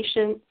be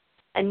patient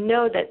and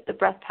know that the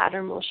breath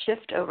pattern will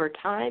shift over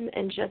time,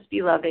 and just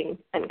be loving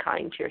and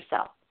kind to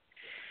yourself.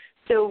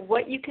 So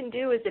what you can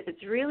do is, if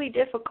it's really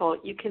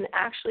difficult, you can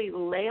actually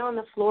lay on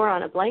the floor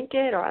on a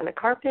blanket or on a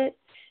carpet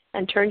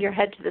and turn your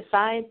head to the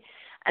side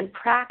and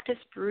practice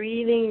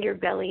breathing your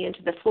belly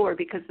into the floor,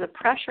 because the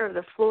pressure of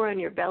the floor on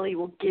your belly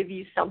will give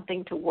you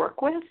something to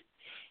work with.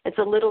 It's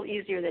a little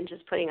easier than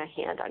just putting a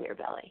hand on your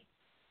belly.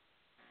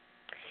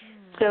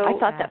 So I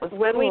thought that was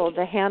cool,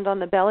 the hand on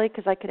the belly,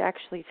 because I could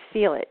actually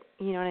feel it.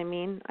 You know what I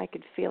mean? I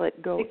could feel it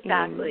go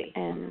exactly.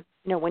 in.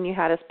 And, when you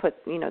had us put,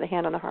 the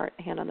hand on the heart,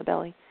 hand on the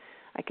belly,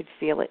 I could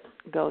feel it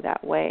go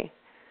that way.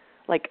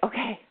 Like,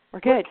 okay,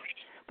 we're good.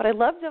 But I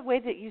love the way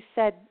that you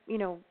said,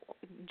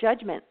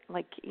 judgment.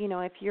 Like,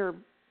 if you're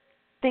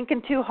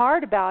thinking too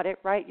hard about it,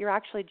 right, you're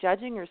actually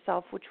judging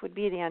yourself, which would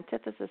be the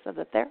antithesis of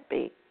the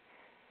therapy.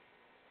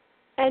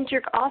 And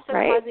you're also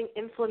causing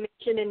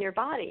inflammation in your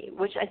body,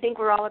 which I think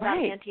we're all about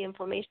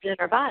anti-inflammation in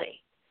our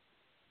body.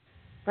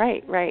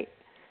 Right.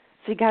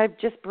 So you got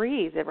to just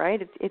breathe,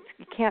 right? It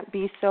can't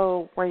be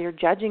so where you're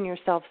judging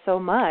yourself so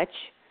much.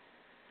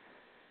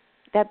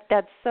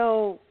 That's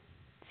so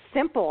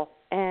simple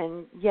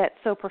and yet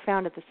so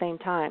profound at the same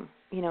time,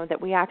 that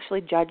we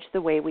actually judge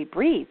the way we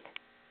breathe.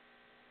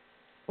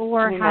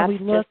 Or how we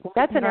look.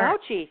 That's an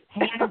ouchie.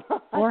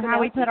 Or how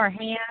we put our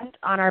hand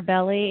on our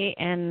belly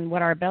and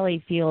what our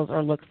belly feels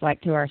or looks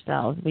like to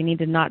ourselves. We need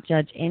to not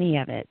judge any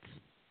of it.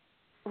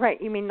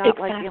 Right. You mean not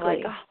like you're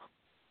like,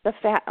 the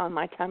fat on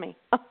my tummy.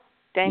 Oh,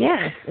 dang it.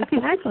 Yes,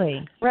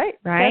 exactly. Right?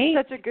 Right?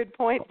 That's such a good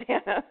point,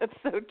 Dana. That's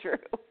so true.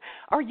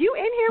 Are you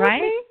in here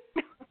with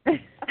me?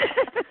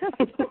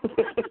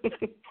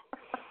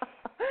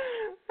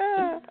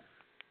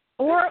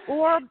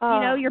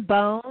 Or your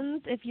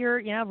bones, if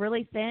you're,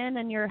 really thin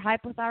and you're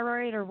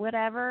hypothyroid or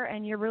whatever,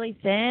 and you're really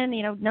thin,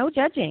 no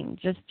judging,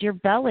 just your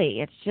belly.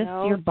 It's just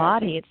your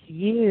body. It's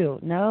you.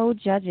 No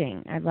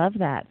judging. I love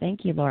that.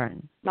 Thank you,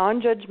 Lauren.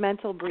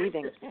 Non-judgmental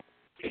breathing.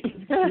 Yes,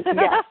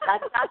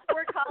 that's what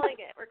we're calling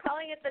it. We're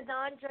calling it the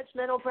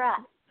non-judgmental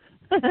breath.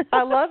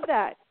 I love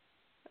that.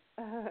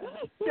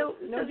 So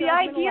the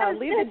idea is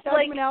leave the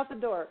judgment out the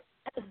door.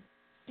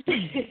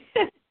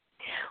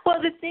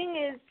 Well, the thing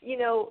is,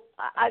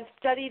 I've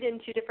studied in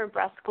 2 different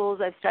breath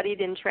schools. I've studied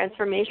in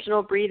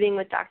transformational breathing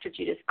with Dr.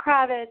 Judith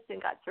Cravitz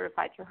and got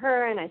certified through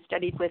her, and I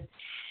studied with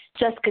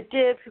Jessica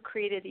Dibb, who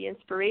created the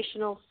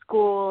Inspirational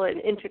School and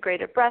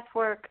integrated breath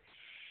work.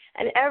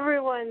 And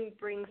everyone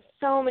brings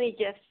so many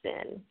gifts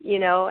in,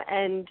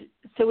 and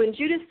so in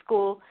Judith's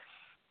school,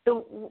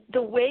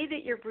 the way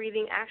that you're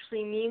breathing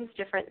actually means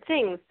different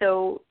things.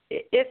 So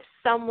if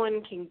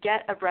someone can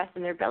get a breath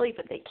in their belly,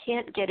 but they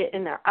can't get it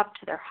up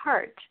to their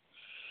heart,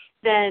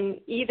 then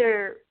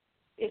either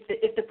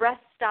if the breath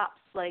stops,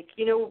 like,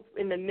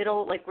 in the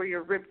middle, like where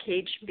your rib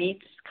cage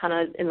meets, kind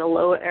of in the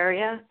low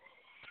area,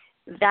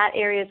 that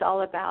area is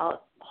all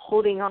about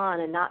holding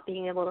on and not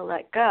being able to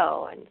let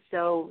go. And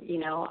so,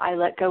 I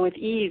let go with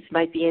ease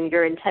might be in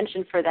your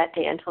intention for that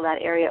day until that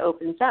area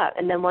opens up.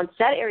 And then once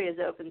that area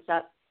opens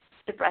up,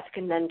 the breath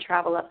can then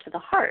travel up to the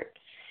heart.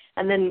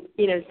 And then,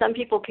 some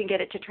people can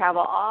get it to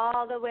travel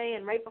all the way,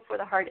 and right before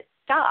the heart it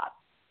stops.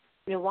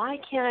 Why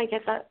can't I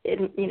get that?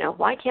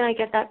 Why can't I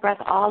get that breath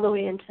all the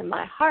way into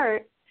my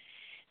heart?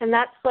 And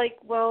that's like,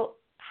 well,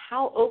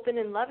 how open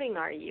and loving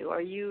are you?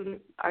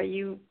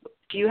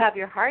 Do you have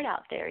your heart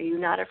out there? Are you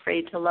not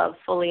afraid to love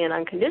fully and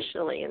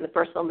unconditionally? And the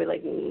person will be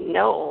like,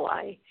 no,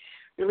 I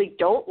really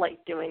don't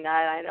like doing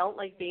that. I don't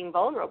like being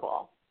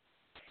vulnerable.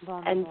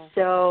 And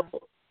so,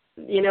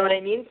 you know what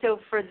I mean? So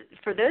for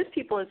those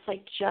people, it's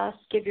like, just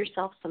give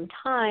yourself some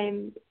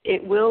time.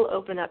 It will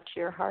open up to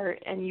your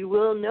heart, and you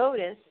will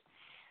notice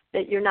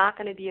that you're not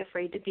going to be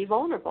afraid to be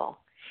vulnerable.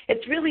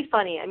 It's really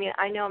funny. I mean,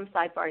 I know I'm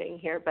sidebarring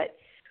here, but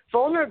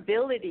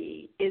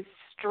vulnerability is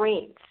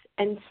strength.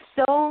 And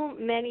so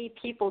many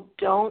people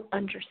don't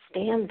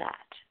understand that.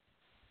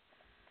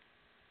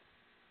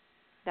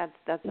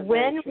 That's a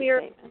very true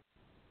statement.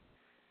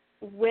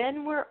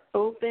 When we're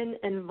open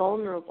and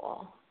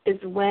vulnerable is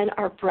when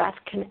our breath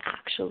can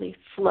actually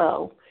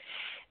flow.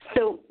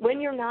 So when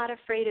you're not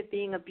afraid of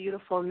being a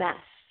beautiful mess,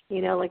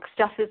 like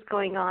stuff is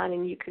going on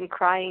and you can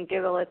cry and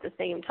giggle at the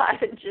same time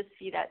and just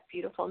see that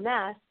beautiful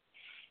mess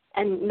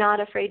and not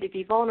afraid to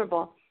be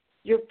vulnerable,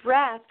 your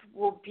breath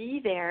will be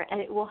there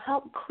and it will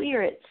help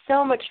clear it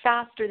so much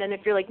faster than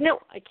if you're like, no,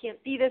 I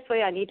can't be this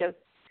way.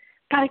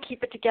 Got to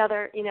keep it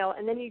together,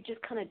 and then you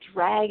just kind of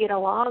drag it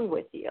along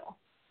with you.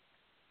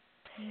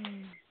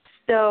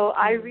 So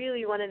I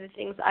really, one of the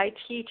things I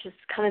teach is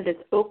kind of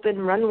this open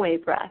runway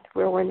breath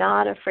where we're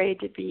not afraid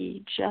to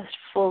be just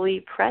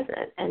fully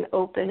present and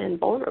open and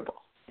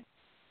vulnerable.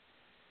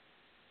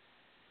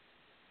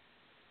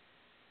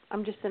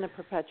 I'm just in a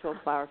perpetual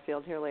flower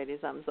field here, ladies.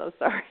 I'm so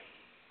sorry.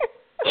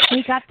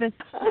 We got this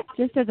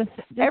just as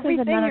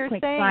another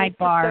quick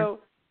sidebar.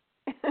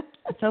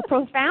 So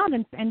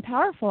profound and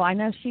powerful. I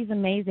know she's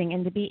amazing,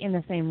 and to be in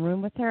the same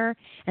room with her,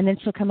 and then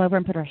she'll come over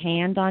and put her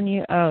hand on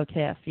you. Oh,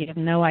 Tiff, you have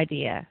no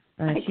idea.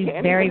 She's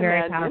very,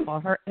 very powerful.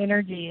 Her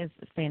energy is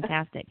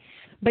fantastic.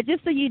 But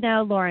just so you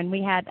know, Lauren,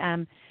 we had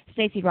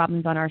Stacey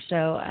Robbins on our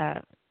show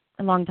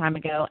a long time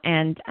ago,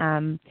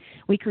 and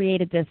we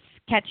created this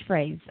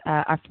catchphrase,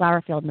 our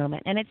flower field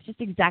moment, and it's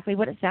just exactly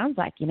what it sounds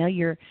like.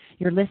 You're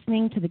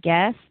listening to the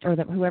guest or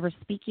whoever's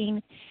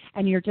speaking,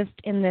 and you're just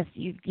in this.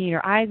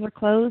 Your eyes are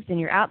closed, and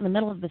you're out in the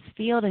middle of this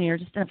field, and you're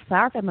just in a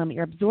flower field moment.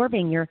 You're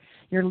absorbing. You're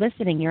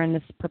listening. You're in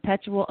this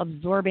perpetual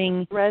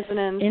absorbing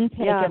resonance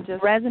intake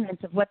resonance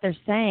of what they're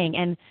saying.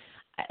 And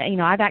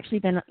I've actually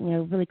been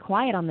really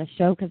quiet on this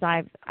show because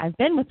I've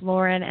been with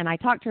Lauren, and I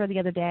talked to her the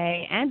other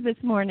day and this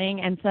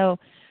morning, and so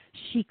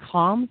she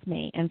calms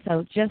me. And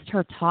so just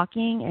her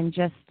talking and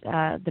just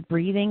the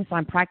breathing. So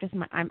I'm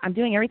practicing. I'm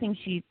doing everything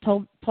she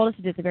told us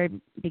to do at the very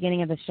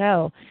beginning of the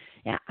show.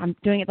 Yeah, I'm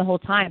doing it the whole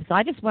time. So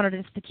I just wanted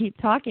us to keep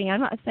talking. I'm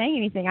not saying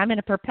anything. I'm in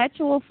a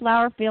perpetual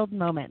flower field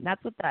moment. And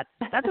that's what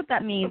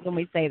that means when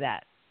we say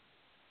that.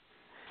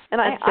 And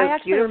I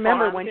actually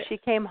remember when she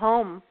came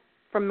home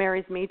from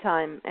Mary's Me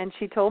Time, and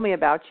she told me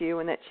about you,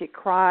 and that she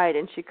cried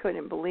and she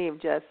couldn't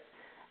believe just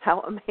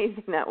how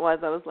amazing that was.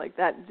 I was like,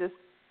 I just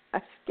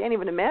can't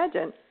even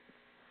imagine.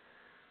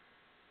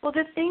 Well,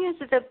 the thing is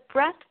that the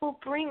breath will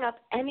bring up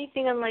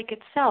anything unlike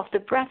itself. The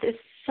breath is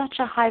such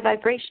a high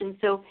vibration.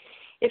 So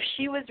if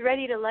she was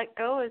ready to let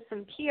go of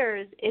some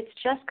tears, it's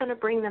just going to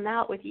bring them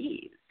out with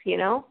ease,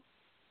 Oh,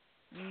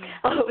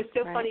 it was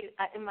so funny.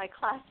 In my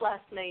class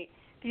last night,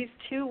 these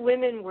two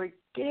women were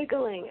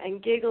giggling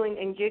and giggling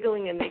and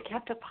giggling, and they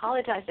kept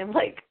apologizing. I'm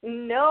like,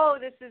 no,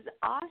 this is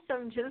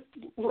awesome. Just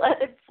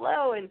let it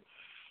flow. And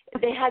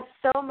they had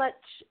so much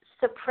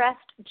suppressed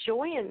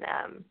joy in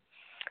them.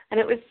 And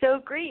it was so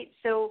great.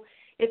 So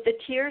if the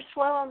tears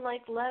flow, I'm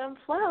like, let them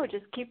flow.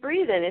 Just keep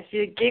breathing. If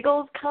the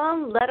giggles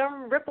come, let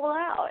them ripple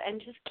out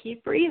and just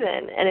keep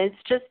breathing. And it's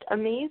just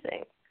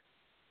amazing.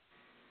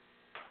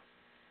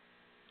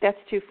 That's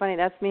too funny.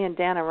 That's me and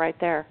Dana right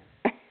there.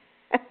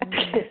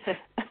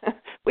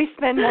 We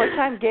spend more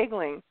time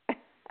giggling,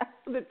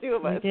 the two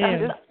of us. We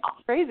do.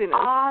 Craziness.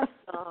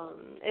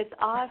 Awesome. It's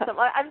awesome.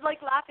 I'm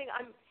like laughing.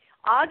 I'm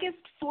August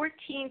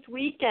 14th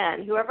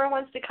weekend. Whoever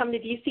wants to come to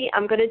DC,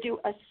 I'm going to do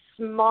a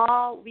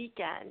small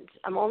weekend.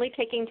 I'm only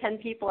taking 10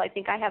 people. I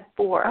think I have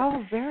 4.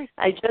 Oh, very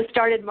cool. I just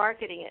started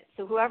marketing it.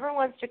 So whoever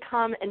wants to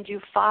come and do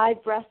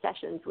 5 breath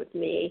sessions with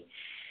me,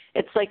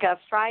 it's like a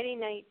Friday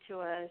night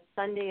to a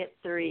Sunday at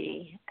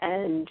 3.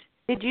 And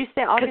did you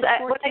say August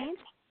 14th?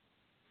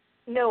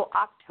 No,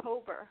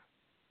 October.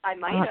 I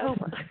might have.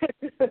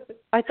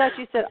 I thought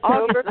you said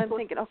August. I'm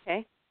thinking,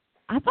 okay.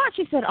 I thought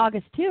you said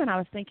August 2, and I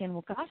was thinking,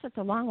 well, gosh, that's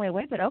a long way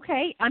away, but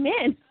okay, I'm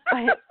in.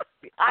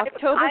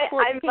 October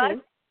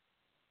 14th.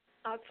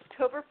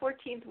 October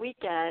 14th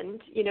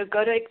weekend,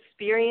 go to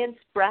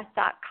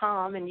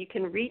experiencebreath.com, and you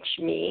can reach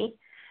me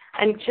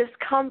and just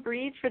come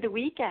breathe for the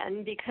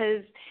weekend,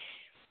 because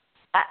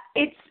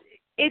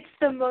it's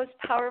the most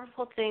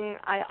powerful thing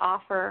I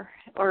offer,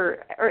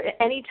 or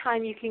any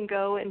time you can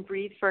go and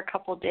breathe for a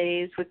couple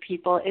days with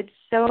people, it's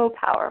so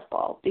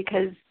powerful,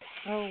 because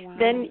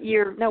then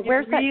you're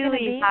where's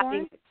really that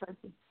having fun.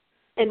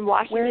 In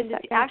Washington,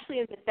 actually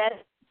in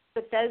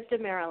Bethesda,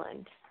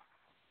 Maryland.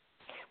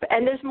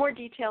 And there's more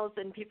details,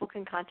 and people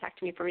can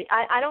contact me for me.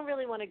 I don't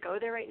really want to go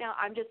there right now.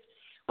 I'm just,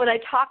 when I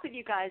talk with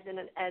you guys,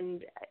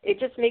 and it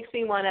just makes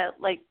me want to,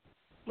 like,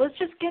 let's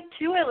just get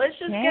to it. Let's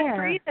just get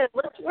breathing.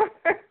 Let's work.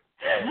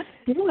 Let's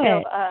do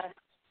it.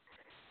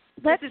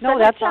 That's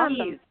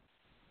awesome.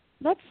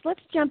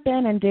 Let's jump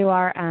in and do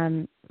our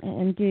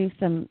and do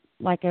some,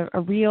 like,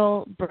 a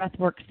real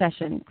breathwork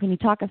session. Can you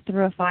talk us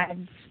through a 5,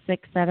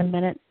 6, 7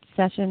 minute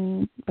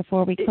session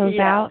before we close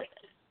out?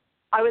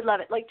 I would love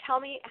it. Like,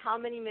 tell me, how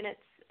many minutes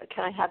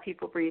can I have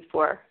people breathe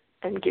for,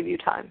 and give you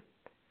time?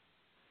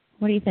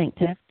 What do you think,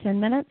 Tiff? 10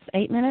 minutes?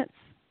 8 minutes?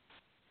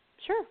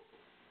 Sure.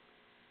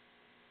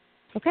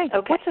 Okay.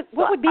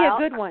 What would be a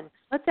good one?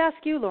 Let's ask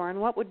you, Lauren,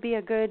 what would be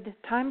a good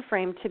time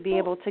frame to be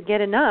able to get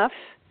enough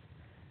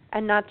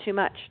and not too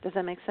much? Does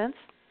that make sense?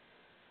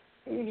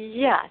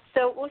 Yeah.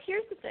 So, well,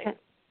 here's the thing.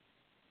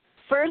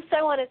 First,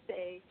 I want to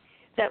say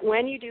that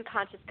when you do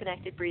conscious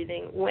connected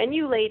breathing, when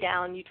you lay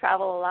down, you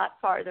travel a lot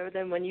farther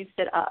than when you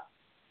sit up.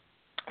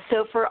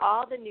 So for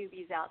all the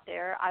newbies out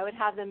there, I would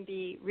have them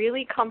be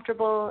really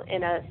comfortable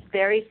in a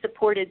very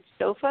supported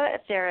sofa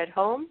if they're at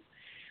home,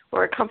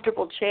 or a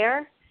comfortable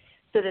chair,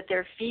 so that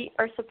their feet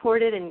are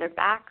supported and their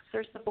backs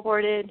are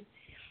supported,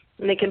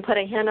 and they can put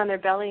a hand on their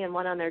belly and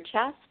one on their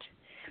chest.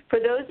 For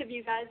those of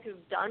you guys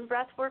who've done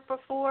breath work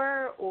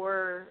before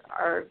or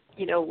are,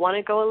 want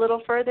to go a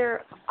little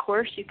further, of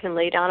course you can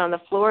lay down on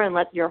the floor and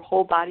let your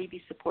whole body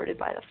be supported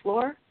by the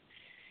floor.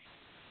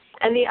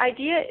 And the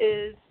idea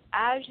is,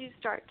 as you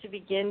start to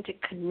begin to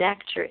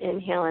connect your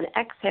inhale and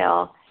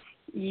exhale,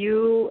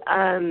 you're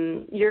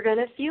going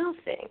to feel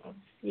things.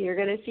 You're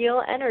going to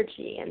feel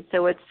energy. And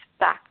so it's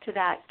back to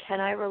that, can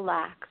I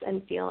relax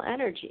and feel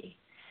energy?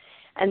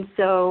 And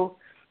so,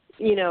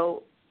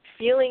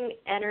 feeling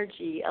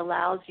energy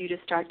allows you to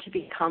start to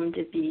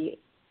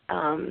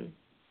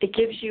it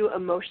gives you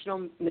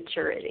emotional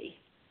maturity.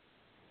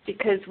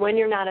 Because when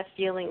you're not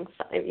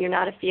when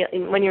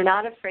you're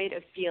not afraid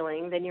of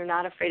feeling, then you're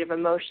not afraid of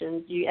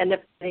emotions. You end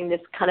up getting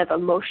this kind of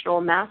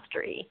emotional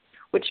mastery,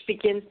 which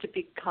begins to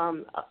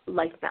become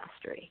life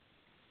mastery.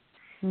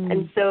 Mm.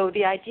 And so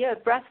the idea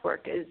of breath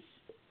work is,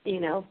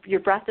 your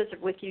breath is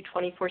with you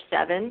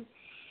 24/7.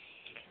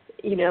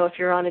 If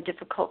you're on a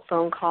difficult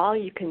phone call,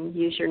 you can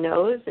use your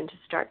nose and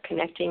just start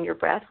connecting your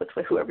breath with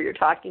whoever you're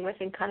talking with,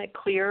 and kind of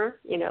clear,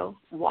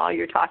 while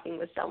you're talking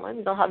with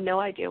someone. They'll have no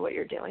idea what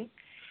you're doing.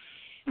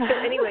 So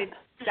anyway,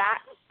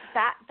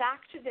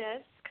 back to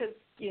this, because,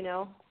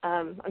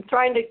 I'm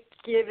trying to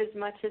give as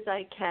much as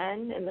I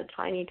can in the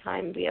tiny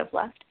time we have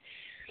left.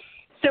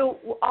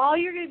 So all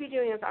you're going to be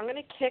doing is I'm going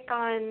to kick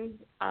on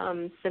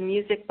some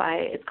music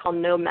it's called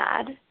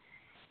Nomad,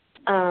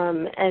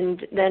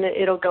 and then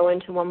it'll go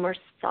into one more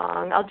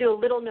song. I'll do a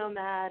little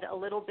Nomad, a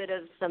little bit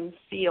of some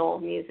Seal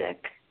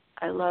music.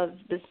 I love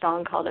this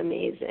song called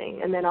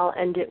Amazing, and then I'll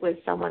end it with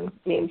someone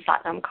named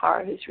Satnam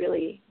Kaur, who's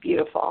really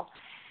beautiful.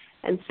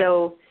 And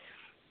so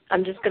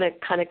I'm just going to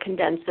kind of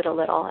condense it a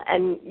little.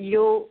 And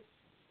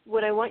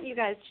what I want you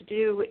guys to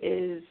do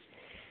is,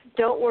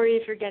 don't worry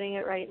if you're getting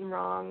it right and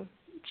wrong.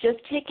 Just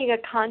taking a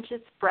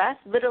conscious breath.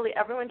 Literally,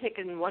 everyone take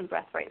it in one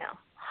breath right now.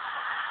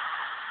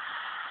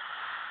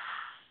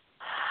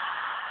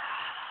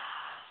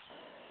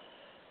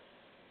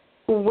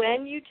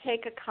 When you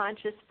take a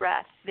conscious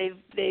breath, they've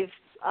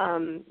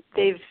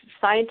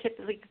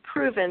scientifically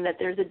proven that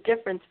there's a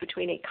difference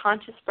between a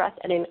conscious breath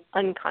and an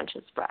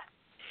unconscious breath.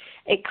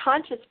 A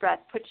conscious breath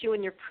puts you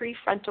in your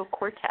prefrontal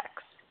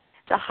cortex,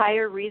 the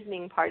higher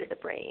reasoning part of the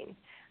brain,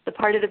 the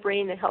part of the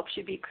brain that helps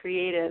you be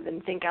creative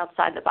and think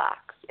outside the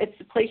box. It's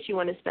the place you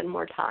want to spend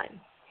more time.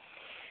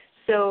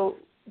 So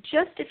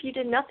just if you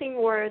did nothing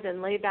more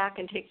than lay back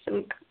and take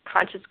some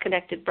conscious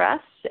connected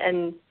breaths,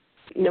 and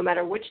no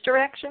matter which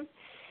direction,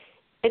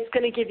 it's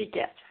going to give you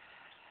gift.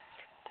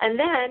 And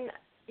then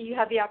you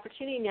have the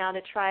opportunity now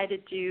to try to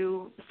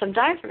do some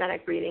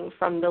diaphragmatic breathing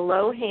from the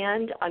low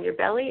hand on your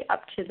belly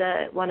up to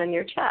the one on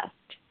your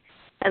chest,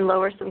 and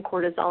lower some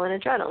cortisol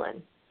and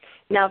adrenaline.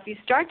 Now, if you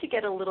start to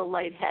get a little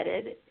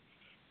lightheaded,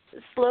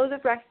 slow the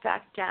breath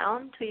back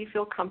down till you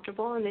feel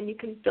comfortable, and then you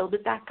can build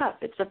it back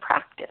up. It's a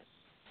practice.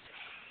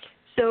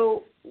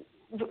 So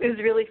it was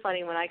really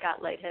funny when I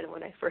got lightheaded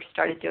when I first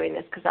started doing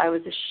this, because I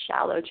was a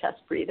shallow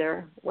chest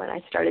breather when I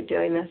started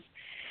doing this.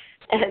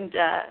 And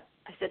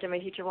I said to my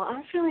teacher, well,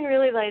 I'm feeling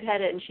really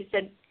lightheaded. And she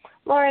said,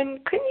 Lauren,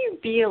 couldn't you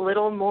be a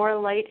little more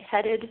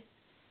lightheaded?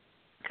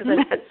 Because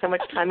I spent so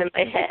much time in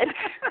my head.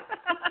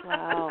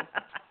 Wow.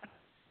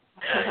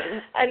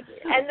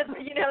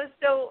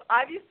 So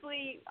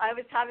obviously I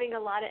was having a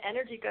lot of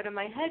energy go to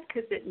my head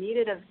because it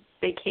needed a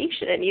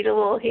vacation. It needed a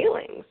little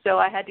healing. So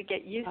I had to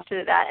get used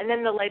to that. And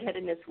then the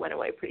lightheadedness went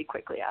away pretty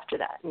quickly after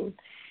that. And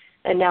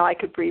now I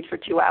could breathe for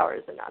 2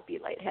 hours and not be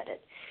lightheaded.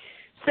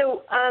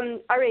 So,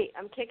 all right,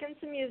 I'm kicking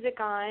some music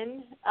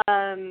on.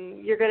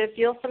 You're going to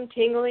feel some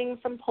tingling,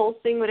 some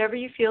pulsing, whatever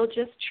you feel.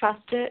 Just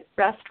trust it,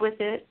 rest with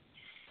it.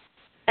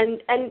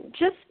 And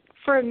just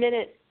for a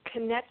minute,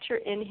 connect your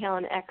inhale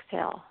and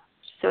exhale.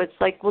 So it's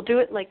like, we'll do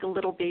it like a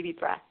little baby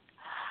breath.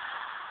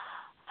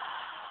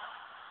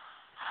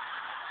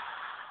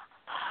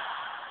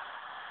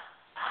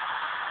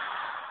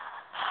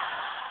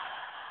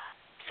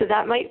 So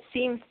that might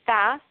seem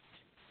fast,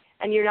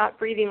 and you're not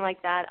breathing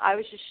like that. I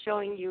was just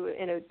showing you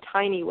in a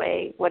tiny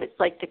way what it's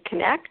like to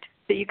connect.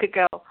 So you could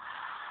go,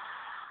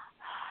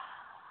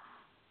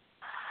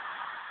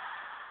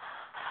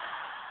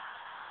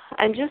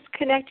 and just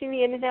connecting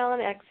the inhale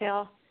and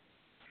exhale.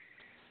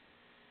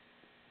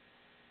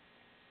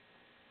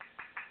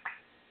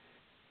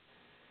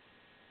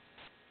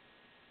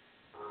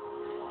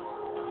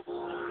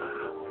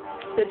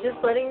 So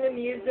just letting the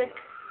music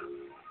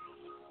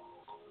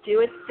do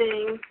its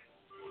thing.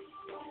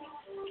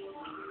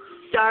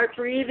 Start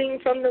breathing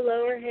from the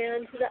lower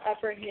hand to the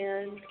upper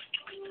hand.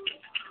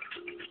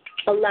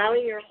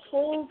 allowing your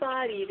whole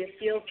body to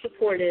feel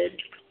supported.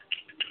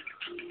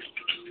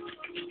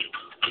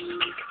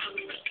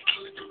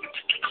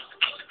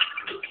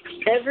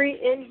 Every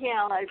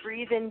inhale, I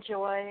breathe in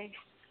joy.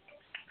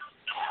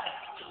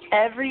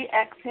 Every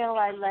exhale,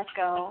 I let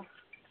go.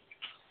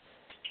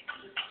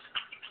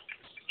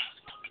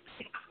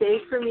 It's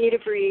safe for me to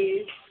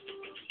breathe.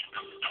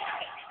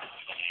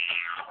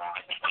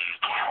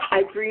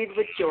 I breathe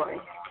with joy.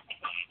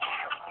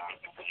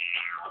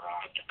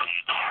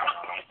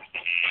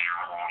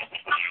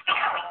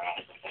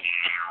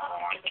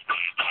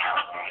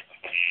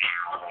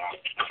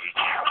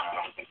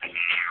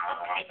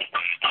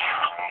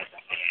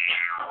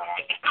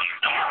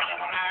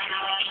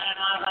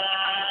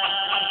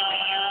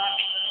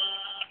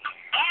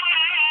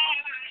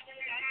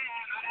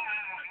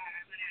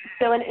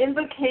 So an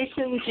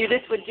invocation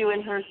Judith would do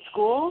in her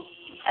school,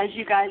 as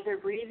you guys are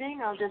breathing,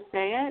 I'll just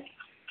say it.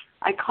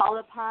 I call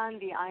upon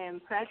the I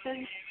Am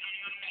Present,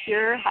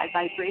 pure, high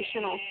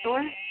vibrational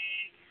source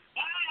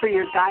for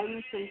your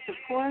guidance and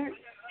support,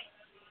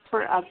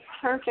 for a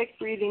perfect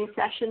breathing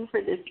session for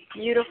this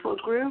beautiful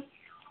group,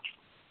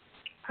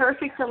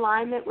 perfect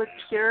alignment with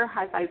pure,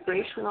 high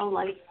vibrational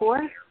life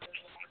force,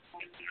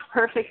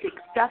 perfect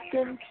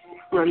acceptance,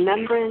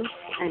 remembrance,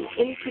 and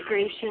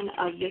integration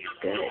of this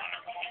good.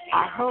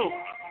 I hope.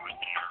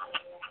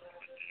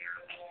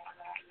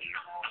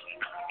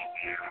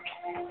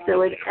 So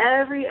with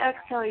every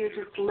exhale, you're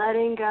just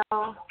letting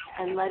go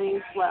and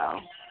letting flow.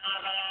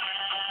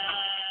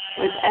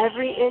 With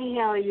every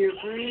inhale, you're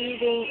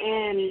breathing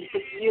in the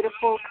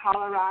beautiful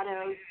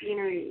Colorado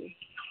scenery.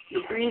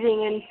 You're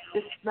breathing in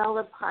the smell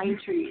of pine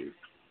trees.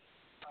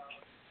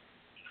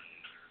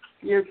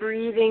 You're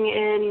breathing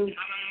in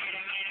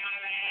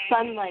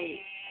sunlight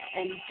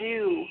and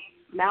dew,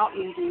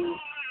 mountain dew.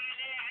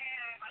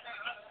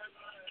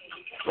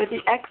 With the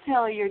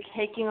exhale, you're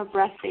taking a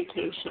breath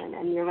vacation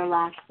and you're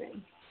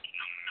relaxing.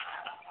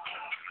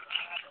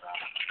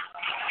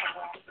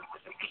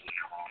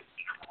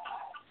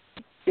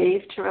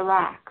 Safe to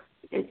relax.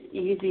 It's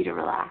easy to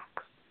relax.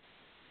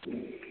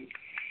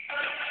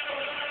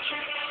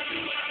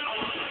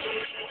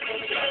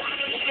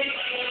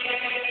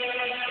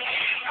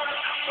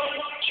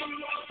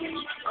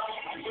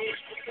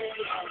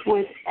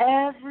 With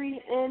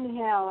every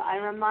inhale, I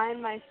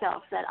remind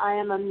myself that I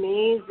am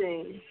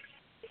amazing,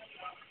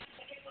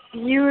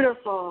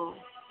 beautiful,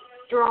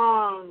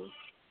 strong,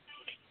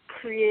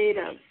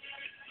 creative,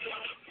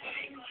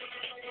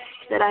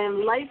 that I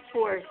am life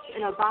force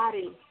in a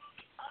body.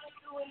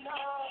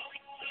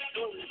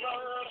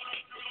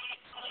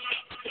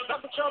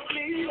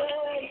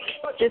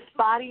 This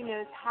body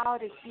knows how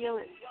to heal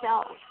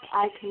itself.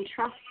 I can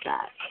trust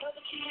that.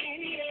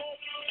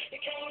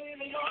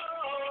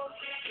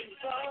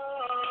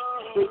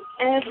 With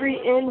every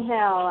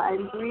inhale,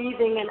 I'm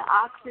breathing in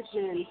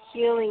oxygen,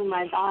 healing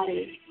my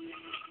body.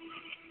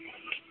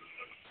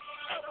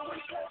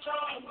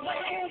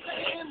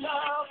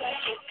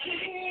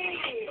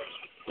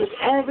 With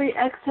every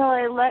exhale,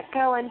 I let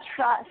go and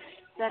trust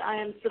that I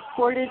am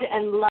supported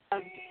and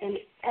loved in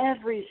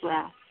every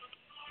breath.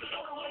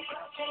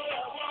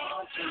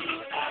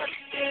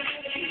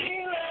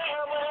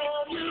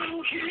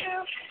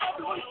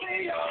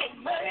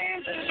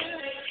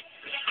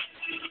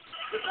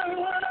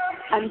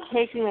 I'm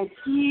taking a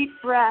deep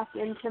breath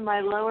into my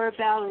lower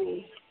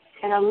belly,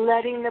 and I'm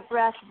letting the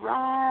breath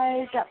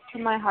rise up to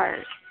my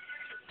heart.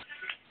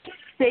 It's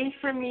safe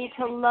for me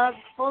to love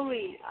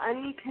fully,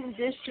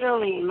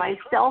 unconditionally,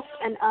 myself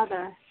and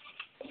others.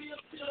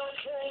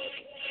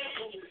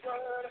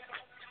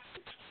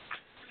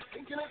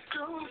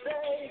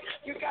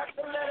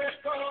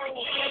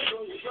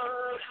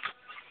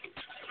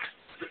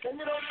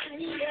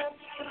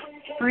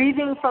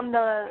 Breathing from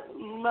the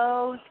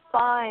low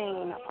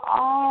spine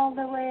all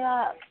the way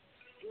up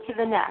to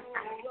the neck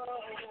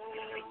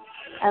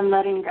and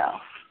letting go.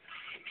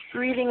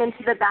 Breathing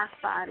into the back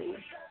body,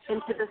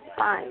 into the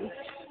spine.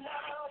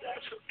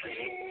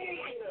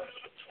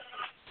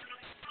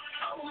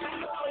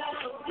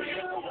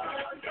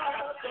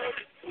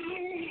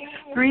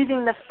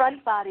 Breathing the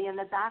front body and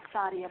the back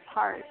body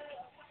apart.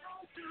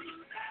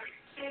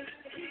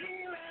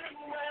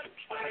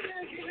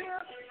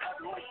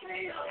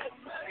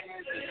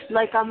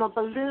 Like I'm a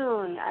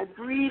balloon, I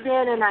breathe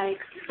in and I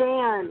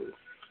expand.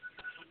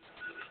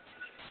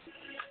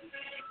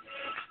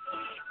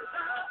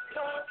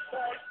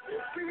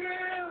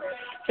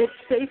 It's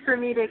safe for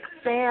me to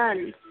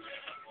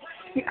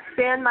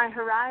expand my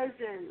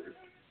horizons.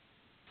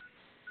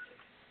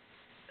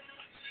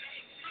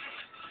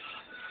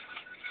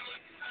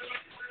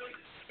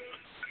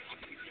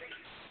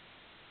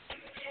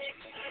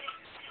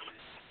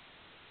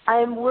 I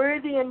am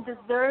worthy and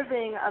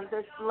deserving of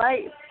this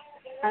life.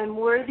 I am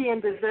worthy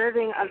and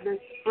deserving of this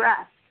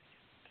breath.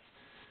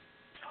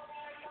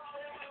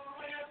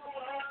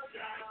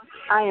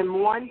 I am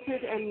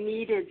wanted and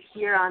needed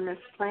here on this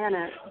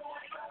planet.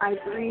 I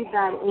breathe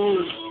that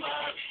in.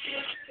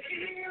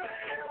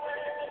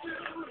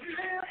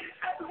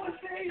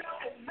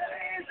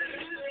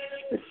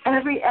 With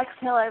every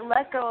exhale, I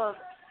let go of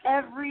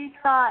every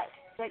thought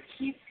that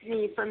keeps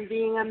me from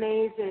being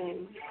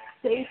amazing.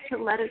 Safe to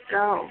let it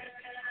go.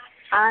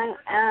 I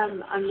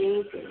am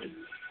amazing.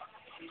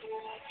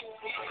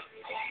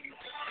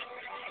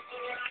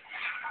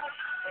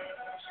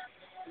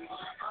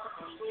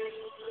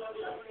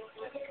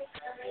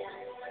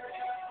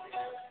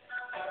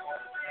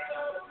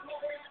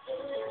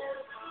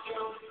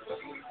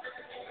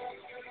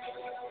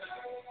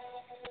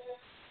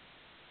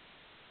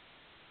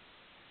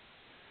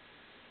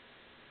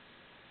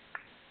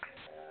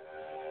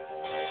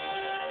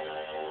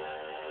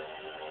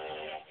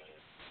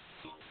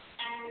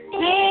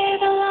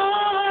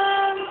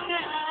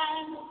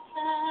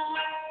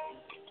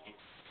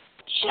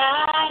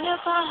 Shine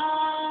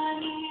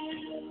upon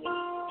you.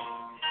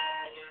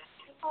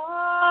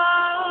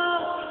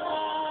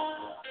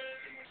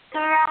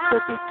 So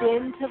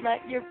begin to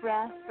let your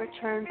breath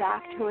return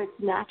back to its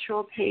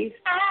natural pace.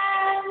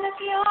 And if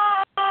you're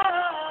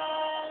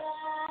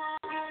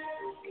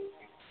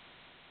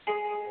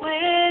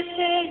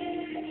within,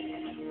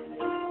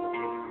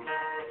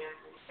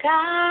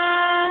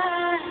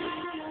 guide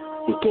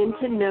you. Begin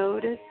to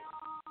notice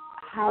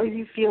how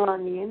you feel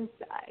on the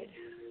inside.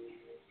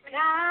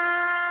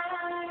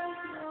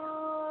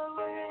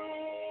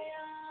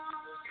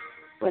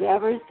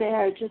 Whatever's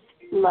there, just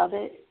love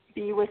it.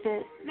 Be with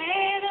it.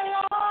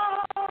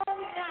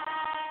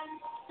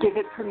 Give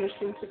it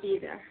permission to be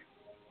there.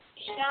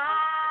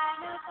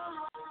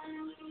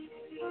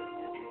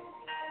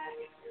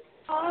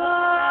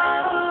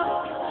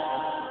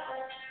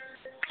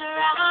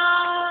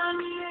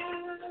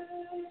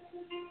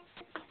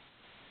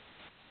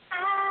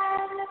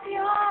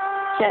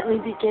 Gently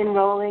begin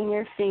rolling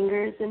your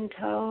fingers and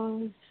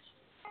toes.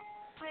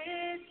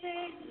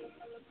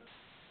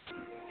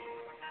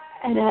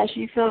 And as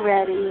you feel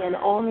ready, and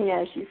only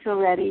as you feel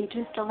ready,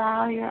 just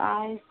allow your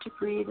eyes to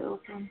breathe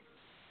open.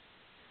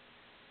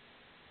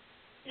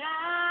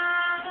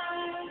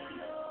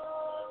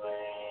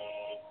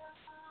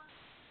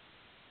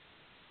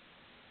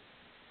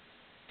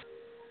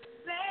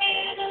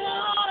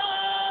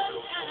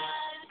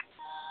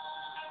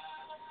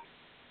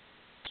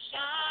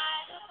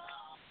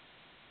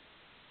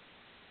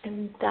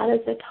 And that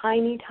is a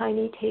tiny,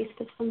 tiny taste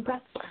of some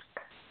breath work.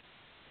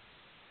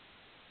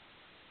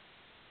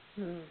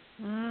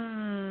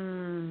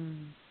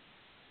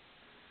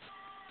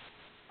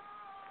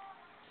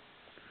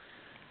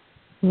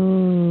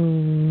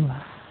 Ooh.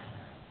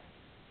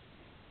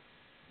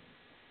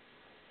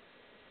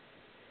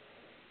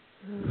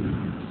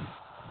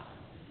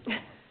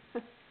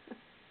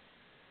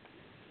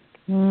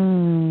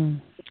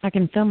 I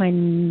can feel my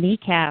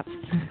kneecaps.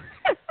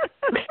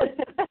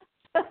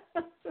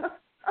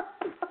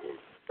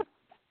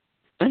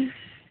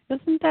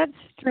 Isn't that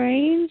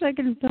strange? I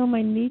can feel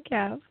my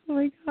kneecaps. Oh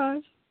my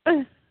gosh.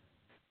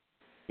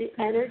 The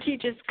energy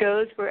just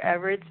goes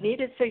wherever it's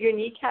needed, so your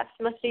kneecaps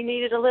must have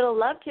needed a little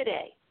love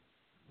today.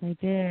 They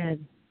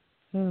did.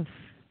 Oof.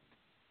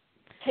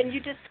 Can you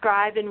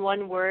describe in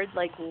one word,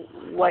 like,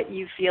 what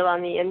you feel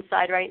on the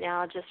inside right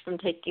now, just from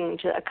taking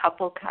to a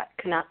couple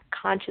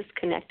conscious,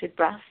 connected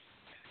breaths?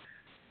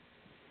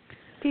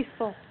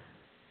 Peaceful.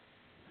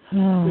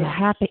 Oh, Yeah.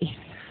 Happy.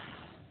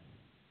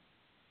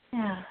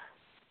 Yeah.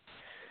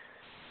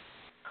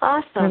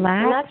 Awesome.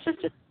 Relax. And that's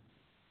just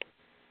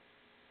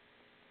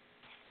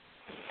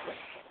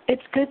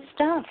it's good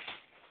stuff.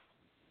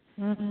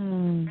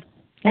 And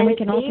And we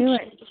can all do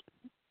it.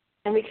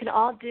 And we can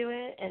all do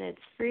it, and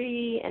it's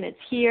free, and it's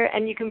here,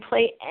 and you can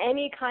play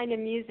any kind of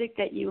music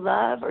that you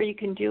love, or you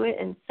can do it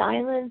in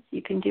silence.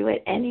 You can do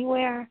it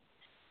anywhere.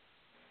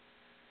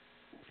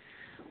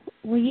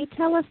 Will you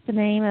tell us the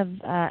name of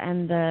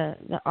and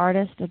the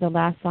artist of the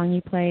last song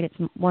you played? It's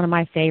one of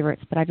my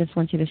favorites, but I just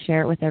want you to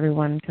share it with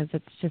everyone because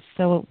it's just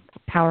so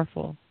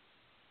powerful.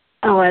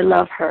 Oh, I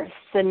love her.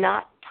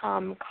 Sanat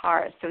Tom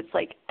Carr. So it's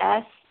like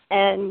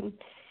S-N-A.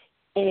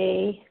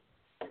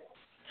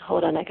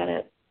 Hold on, I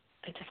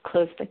just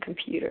closed the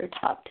computer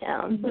top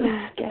down.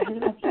 Get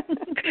it up.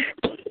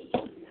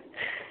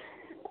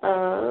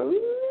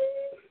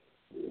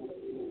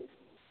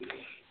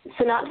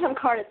 Sanat Tom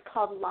Carr is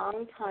called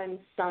Longtime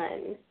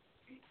Sun.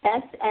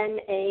 S-N-A-T-A-M.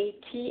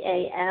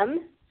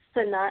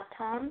 Sanat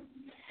Tom.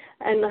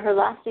 And her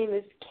last name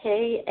is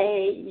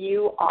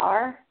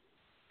K-A-U-R.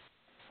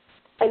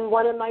 And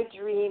one of my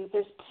dreams,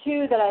 there's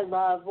two that I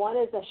love. One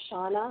is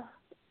Ashana.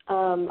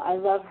 I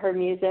love her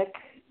music.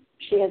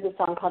 She has a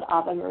song called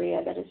Ave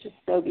Maria that is just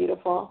so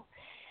beautiful.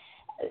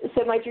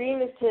 So my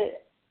dream is to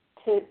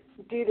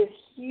do this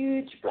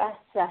huge breath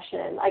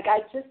session. Like I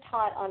just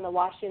taught on the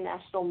Washington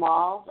National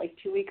Mall like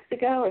 2 weeks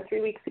ago or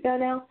 3 weeks ago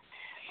now.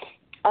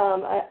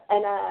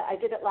 I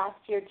did it last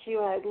year too,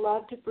 and I'd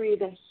love to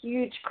breathe a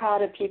huge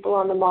crowd of people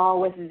on the mall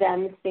with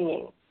them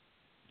singing.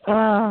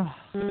 Oh,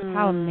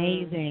 how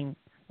amazing.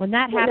 When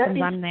that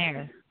happens, I'm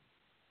there.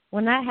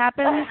 When that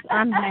happens,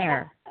 I'm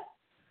there.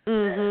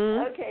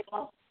 Mm-hmm. Okay,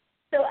 well,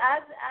 so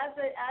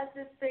as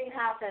this thing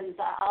happens,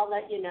 I'll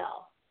let you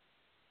know.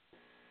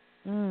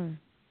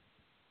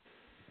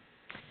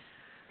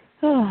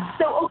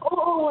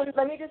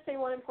 Let me just say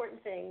one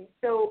important thing.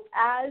 So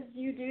as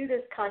you do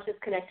this conscious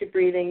connected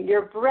breathing,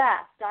 your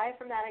breath,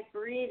 diaphragmatic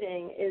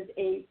breathing, is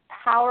a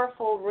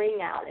powerful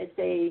ring out. It's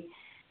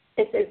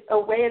a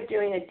way of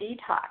doing a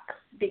detox,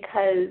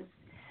 because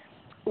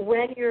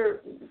when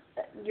you're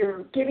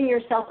giving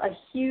yourself a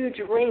huge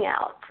ring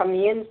out from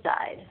the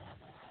inside.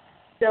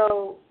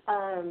 So,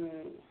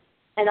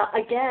 and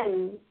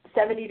again,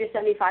 70 to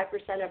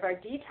 75% of our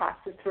detox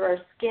is through our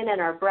skin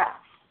and our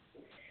breath.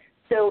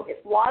 So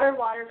water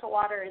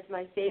is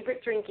my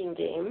favorite drinking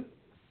game.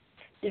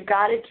 You've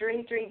got to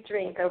drink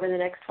over the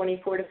next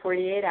 24 to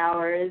 48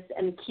 hours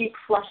and keep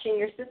flushing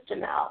your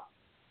system out.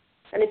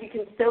 And if you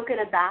can soak in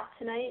a bath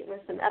tonight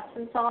with some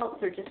Epsom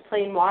salts or just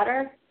plain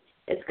water,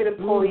 it's going to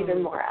pull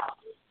even more out.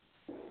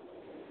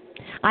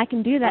 I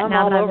can do that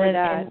now that I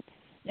live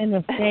in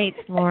the States,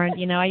 Lauren.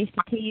 You know, I used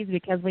to tease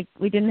because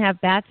we didn't have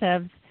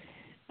bathtubs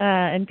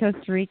in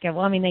Costa Rica.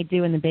 Well, I mean, they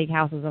do in the big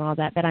houses and all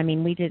that, but I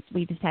mean, we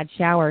just had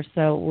showers,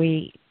 so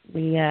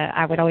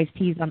I would always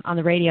tease on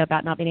the radio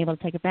about not being able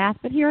to take a bath.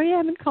 But here I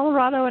am in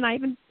Colorado, and I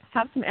even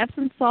have some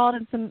Epsom salt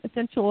and some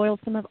essential oils,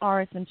 some of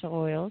our essential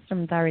oils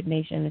from Thyroid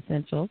Nation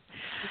Essentials.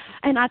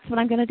 And that's what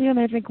I'm going to do. I'm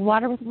going to drink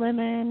water with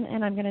lemon,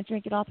 and I'm going to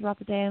drink it all throughout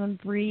the day. I'm going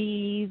to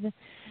breathe,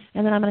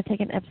 and then I'm going to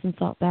take an Epsom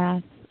salt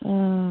bath.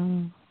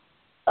 That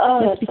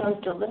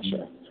sounds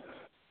delicious.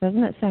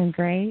 Doesn't it sound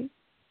great?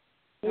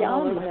 Yeah,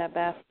 I'll do that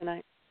bath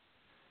tonight.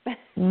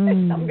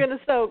 I'm going to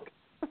soak.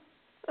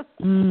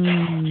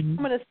 I'm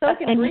going to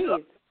soak and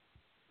breathe.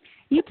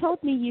 You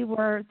told me you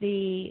were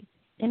the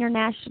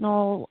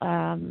international,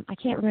 I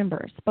can't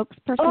remember,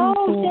 spokesperson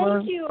for...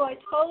 Thank you. I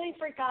totally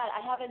forgot. I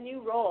have a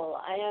new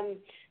role. I am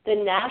the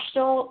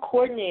national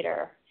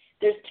coordinator.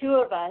 There's two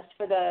of us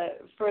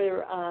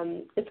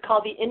it's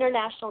called the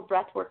International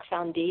Breathwork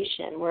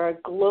Foundation. We're a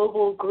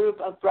global group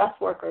of breath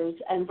workers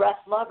and breath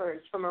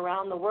lovers from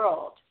around the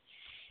world.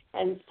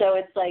 And so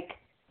it's like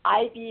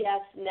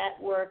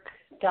ibsnetwork.org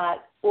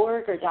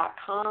or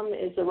 .com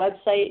is the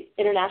website.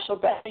 International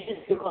Breath,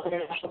 just Google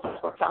International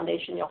Breathwork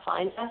Foundation, you'll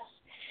find us.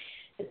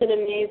 It's an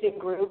amazing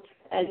group.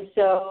 And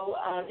so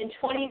in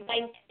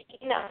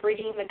 2019, I'm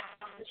bringing the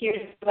conference here to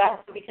the U.S.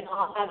 so we can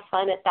all have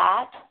fun at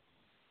that.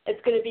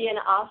 It's going to be in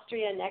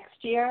Austria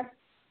next year.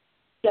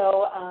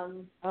 So.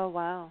 Oh,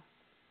 wow.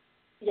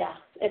 Yeah,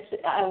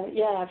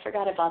 I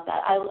forgot about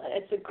that.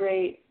 It's a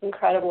great,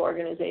 incredible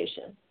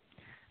organization.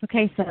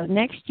 Okay, so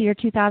next year,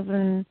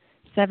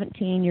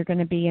 2017, you're going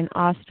to be in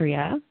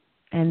Austria,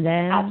 and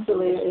then...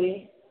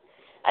 Absolutely.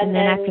 And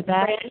then after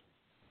that...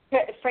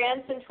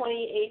 France in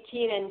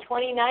 2018 and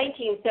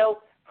 2019.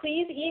 So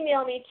please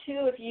email me,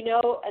 too, if you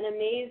know an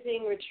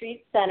amazing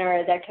retreat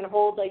center that can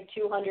hold like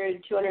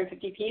 200,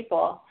 250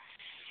 people,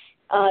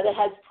 that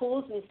has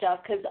pools and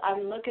stuff, because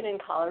I'm looking in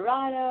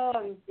Colorado.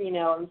 I'm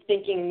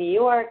thinking New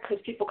York,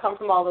 because people come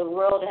from all over the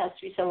world. It has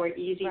to be somewhere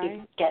easy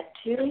to get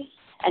to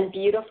and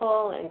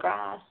beautiful and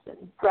grass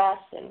and breath.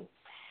 And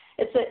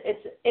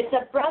it's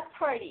a breath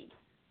party.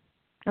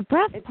 A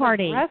breath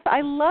party.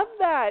 I love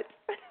that.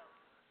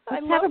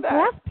 Let's have a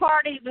breath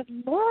party with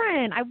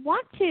Lauren. I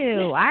want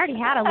to. I already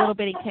had a little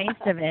bitty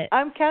taste of it.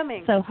 I'm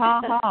coming. So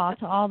ha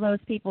to all those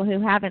people who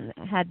haven't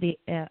had the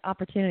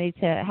opportunity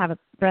to have a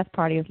breath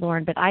party with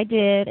Lauren, but I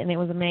did, and it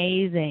was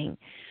amazing.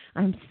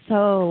 I'm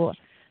so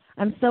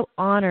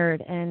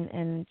honored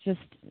and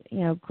just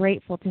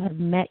grateful to have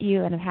met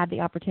you and have had the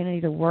opportunity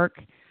to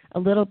work a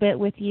little bit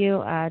with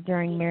you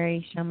during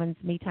Mary Showman's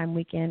Me Time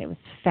weekend. It was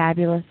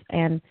fabulous,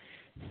 and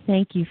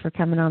thank you for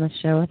coming on the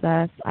show with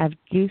us. I have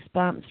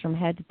goosebumps from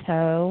head to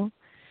toe.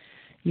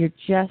 You're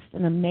just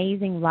an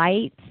amazing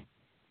light,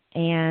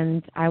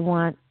 and I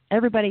want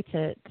everybody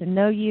to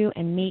know you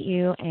and meet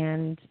you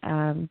and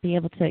be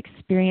able to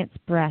experience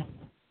breath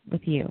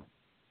with you.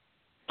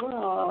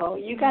 Oh,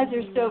 you guys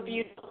are so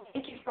beautiful.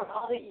 Thank you for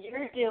all that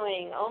you're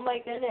doing. Oh, my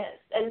goodness.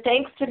 And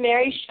thanks to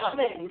Mary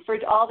Showman for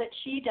all that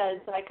she does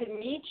so I could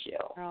meet you.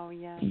 Oh,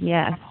 yes.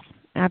 Yes,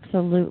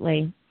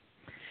 absolutely.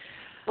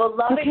 Well,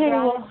 love and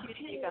gratitude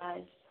to you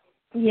guys.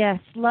 Yes,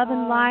 love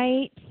and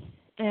light,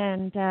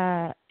 and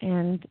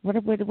what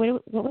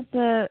was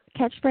the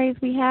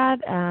catchphrase we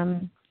had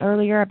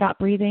earlier about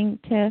breathing,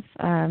 Tiff?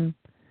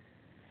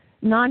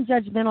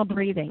 Non-judgmental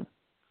breathing.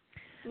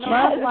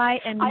 Love,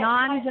 light, and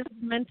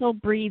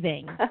non-judgmental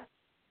breathing.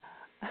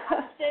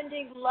 I'm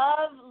sending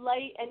love,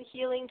 light, and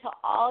healing to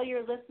all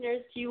your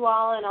listeners, to you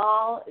all and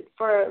all,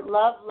 for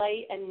love,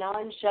 light, and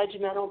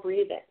non-judgmental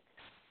breathing.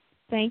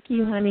 Thank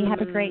you, honey.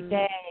 Have a great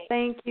day.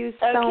 Thank you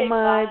so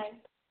much. Bye.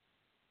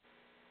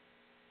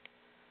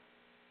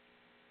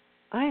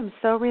 I am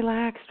so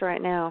relaxed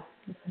right now.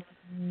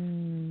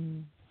 Mm-hmm.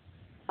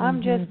 I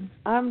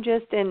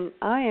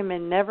am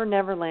in Never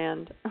Never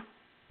Land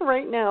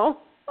right now.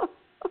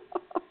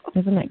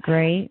 Isn't it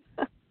great?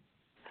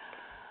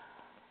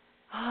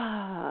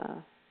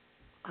 I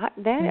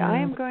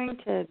am going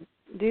to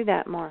do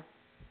that more.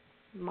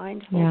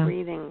 Mindful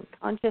breathing,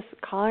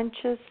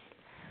 conscious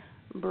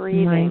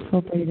breathing.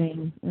 Mindful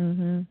breathing.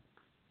 Mm-hmm.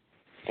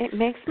 It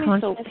makes me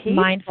so peaceful.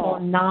 Mindful,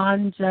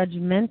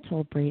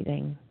 non-judgmental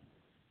breathing.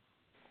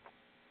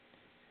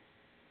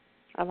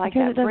 I like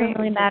because that. it doesn't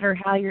really matter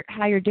how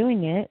you're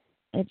doing it.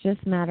 It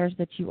just matters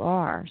that you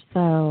are.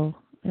 So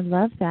I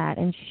love that,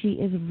 and she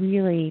is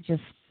really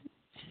just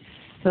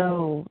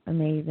so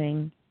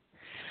amazing.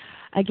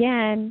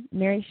 Again,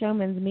 Mary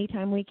Showman's Me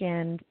Time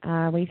Weekend.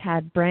 We've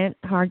had Brent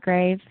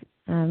Hardgrave,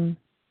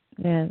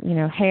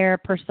 hair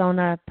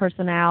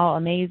personnel,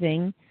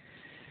 amazing,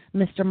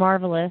 Mr.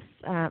 Marvelous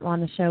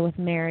on the show with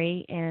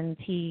Mary, and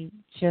he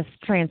just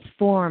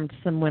transformed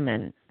some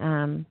women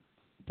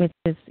with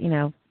his,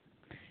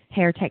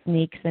 hair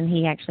techniques, and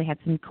he actually had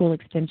some cool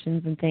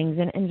extensions and things,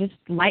 and just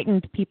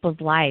lightened people's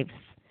lives.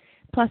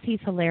 Plus, he's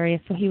hilarious,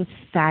 so he was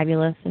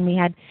fabulous. And we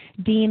had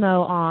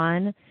Demo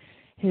on,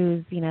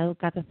 who's,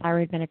 got the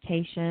thyroid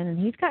meditation, and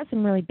he's got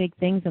some really big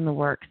things in the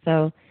works.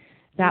 So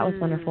that was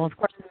wonderful. Of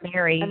course,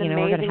 Mary,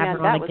 we're going to have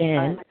her on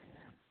again. Fun.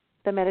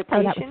 The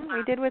meditation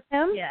we did with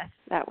him? Yes.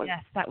 That was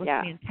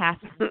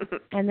fantastic.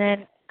 And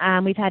then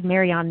we've had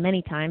Mary on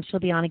many times. She'll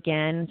be on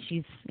again.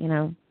 She's,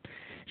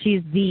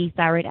 she's the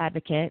thyroid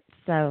advocate,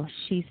 so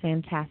she's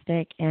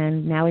fantastic.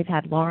 And now we've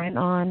had Lauren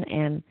on,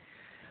 and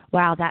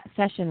wow, that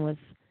session was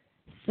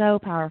so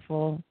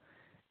powerful.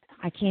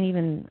 I can't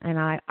even, and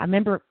I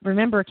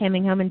remember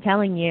coming home and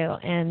telling you,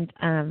 and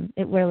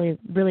it really,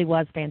 really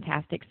was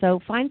fantastic. So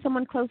find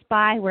someone close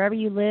by, wherever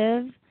you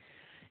live.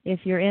 If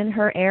you're in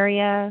her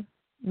area,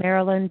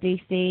 Maryland,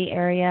 D.C.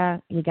 area,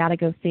 you got to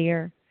go see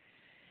her.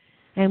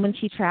 And when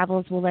she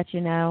travels, we'll let you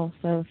know.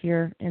 So if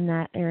you're in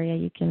that area,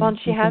 you can. Well, and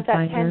she has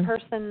that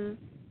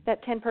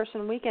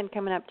 10-person weekend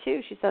coming up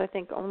too. She said I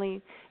think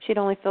she'd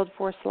only filled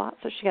 4 slots,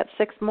 so she got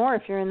 6 more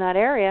if you're in that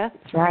area.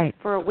 That's right.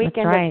 For a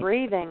weekend of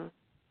breathing.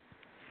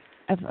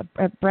 A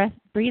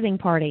breathing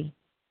party.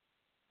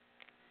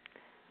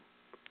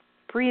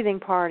 Breathing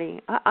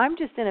party. I'm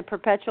just in a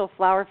perpetual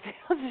flower field.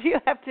 So you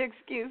have to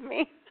excuse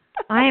me.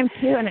 I am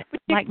too, and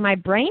like my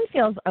brain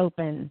feels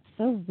open.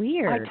 So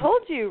weird. I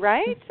told you,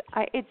 right?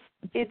 It's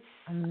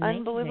amazing.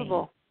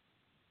 Unbelievable.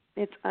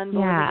 It's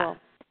unbelievable. Yeah.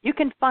 You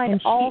can find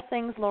all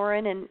things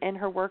Lauren and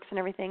her works and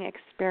everything,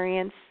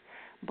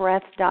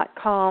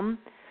 experiencebreath.com.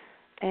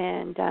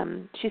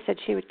 And she said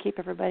she would keep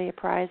everybody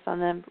apprised on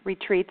the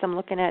retreats. I'm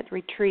looking at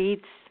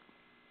retreats.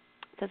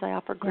 It says I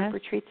offer group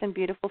retreats in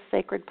beautiful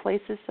sacred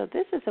places. So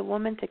this is a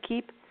woman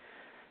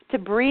to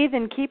breathe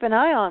and keep an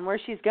eye on where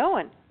she's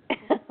going.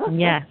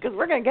 Yes. Because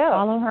we're going to go.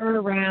 Follow her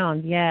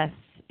around, yes.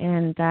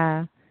 And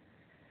I'm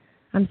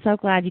so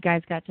glad you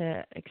guys got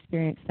to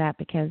experience that,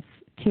 because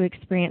to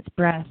experience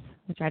breath,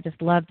 which I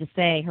just love to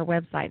say, her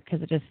website,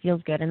 because it just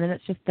feels good. And then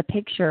it's just the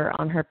picture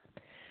on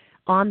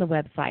the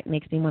website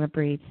makes me want to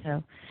breathe.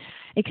 So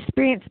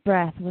Experience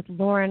Breath with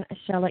Lauren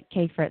Chelec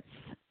Cafritz.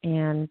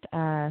 And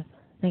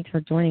thanks for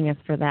joining us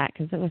for that,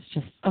 because it was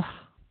just,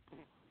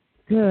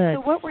 good.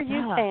 So what were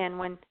you saying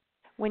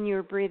when you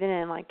were breathing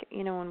in? Like,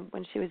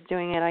 when she was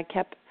doing it, I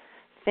kept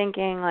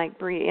thinking, like,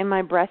 in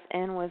my breath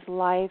in was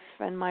life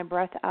and my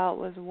breath out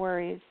was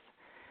worries.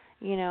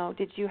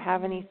 Did you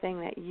have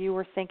anything that you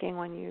were thinking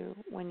when you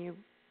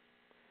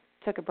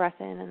took a breath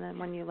in and then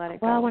when you let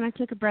it go? Well, when I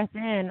took a breath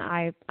in,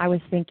 I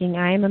was thinking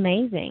I am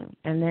amazing,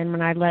 and then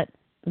when I let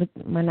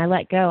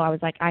go, I was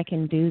like, I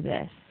can do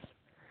this.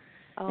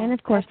 Oh, and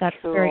of course, that's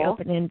cool. very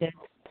open-ended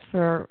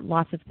for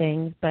lots of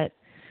things, but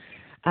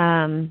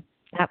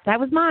that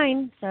was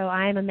mine. So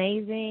I am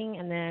amazing,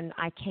 and then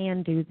I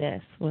can do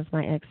this was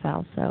my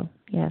exhale. So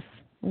yes,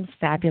 it was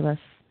fabulous.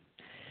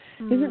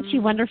 Isn't she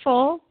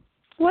wonderful?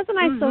 Wasn't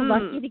I so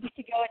lucky to get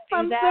to go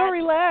and do that? I'm so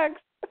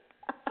relaxed.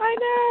 I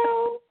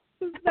know.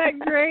 Isn't that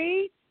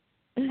great?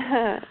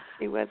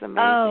 It was amazing.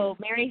 Oh,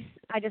 Mary,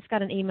 I just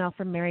got an email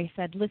from Mary,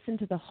 said, listen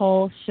to the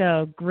whole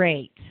show.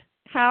 Great.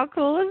 How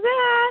cool is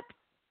that?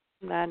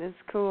 That is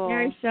cool.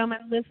 Mary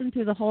Showman listened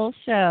to the whole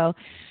show.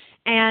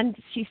 And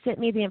she sent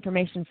me the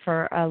information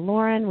for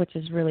Lauren, which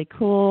is really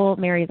cool.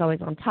 Mary is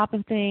always on top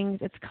of things.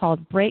 It's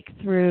called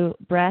Breakthrough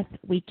Breath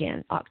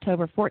Weekend,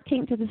 October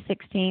 14th to the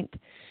 16th.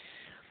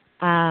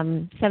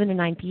 7 to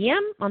 9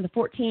 p.m. on the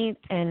 14th,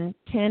 and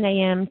 10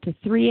 a.m. to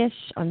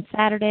 3-ish on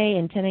Saturday,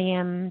 and 10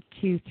 a.m.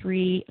 to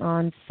 3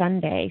 on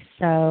Sunday.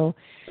 So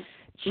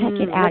check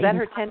it out. Was that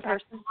her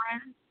 10-person?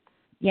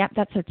 Yep,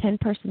 that's her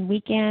 10-person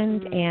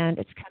weekend, and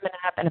it's coming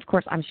up. And, of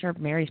course, I'm sure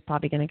Mary's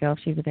probably going to go if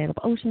she's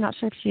available. Oh, she's not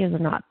sure if she is or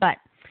not. But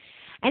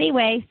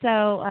anyway,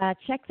 so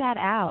check that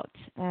out.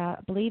 I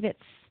believe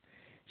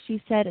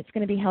she said it's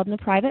going to be held in a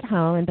private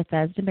home in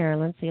Bethesda,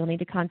 Maryland, so you'll need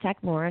to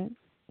contact Lauren.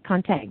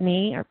 Contact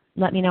me or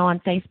let me know on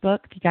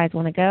Facebook if you guys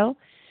want to go.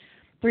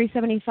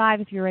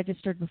 $375 if you're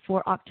registered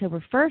before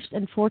October 1st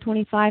and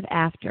 $425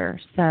 after.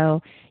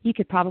 So you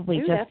could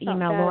probably just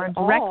email Lauren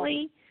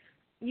directly.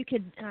 You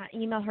could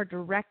email her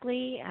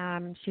directly.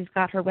 She's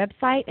got her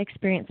website,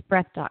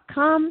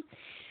 experiencebreath.com,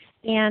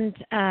 and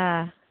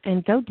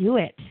go do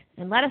it.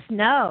 And let us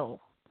know.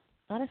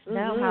 Let us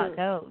know how it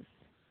goes.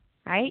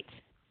 Right?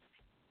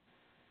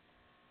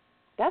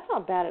 That's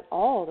not bad at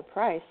all, the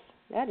price.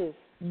 That is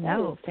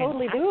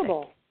totally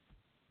doable.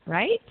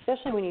 Right?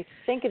 Especially when you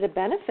think of the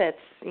benefits,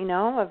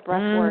 of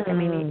breath work. I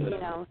mean,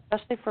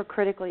 especially for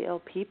critically ill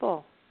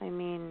people. I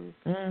mean,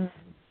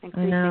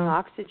 increasing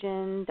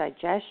oxygen,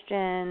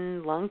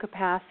 digestion, lung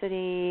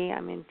capacity.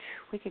 I mean,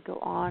 we could go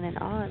on and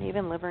on,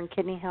 even liver and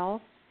kidney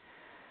health.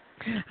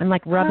 I'm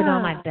like rubbing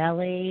on my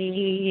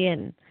belly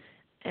and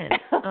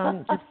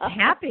just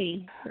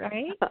happy,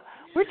 right?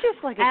 We're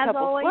just like a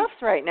couple fluffs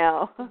right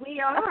now. We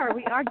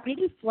are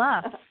bitty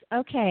fluffs.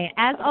 Okay,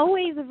 as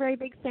always, a very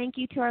big thank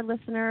you to our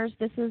listeners.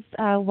 This is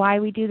why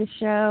we do the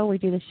show. We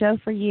do the show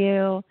for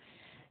you.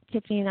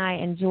 Tiffany and I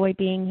enjoy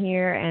being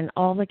here, and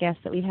all the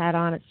guests that we've had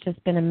on. It's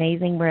just been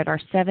amazing. We're at our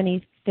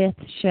 75th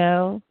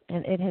show,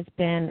 and it has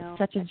been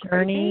such a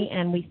journey,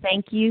 and we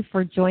thank you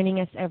for joining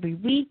us every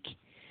week.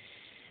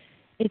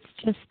 It's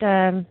just,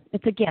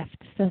 it's a gift,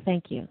 so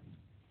thank you.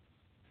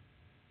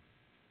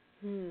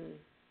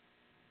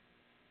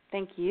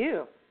 Thank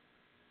you.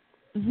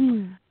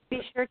 Mm-hmm. Be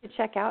sure to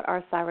check out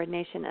our Thyroid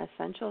Nation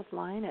Essentials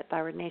line at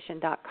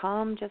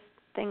thyroidnation.com. Just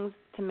things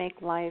to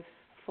make life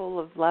full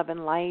of love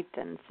and light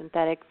and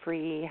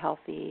synthetic-free,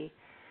 healthy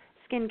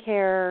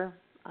skincare.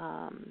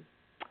 I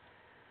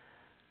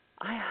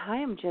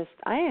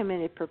am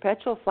in a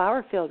perpetual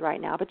flower field right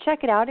now. But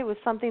check it out. It was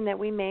something that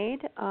we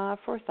made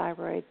for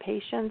thyroid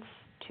patients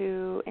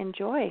to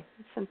enjoy,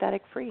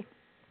 synthetic-free.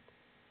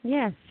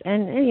 Yes,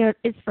 and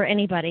it's for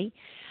anybody.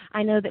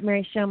 I know that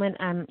Mary Showman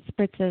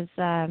spritzes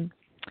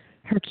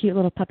her cute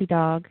little puppy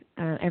dog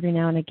every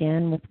now and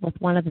again with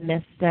one of the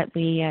mists that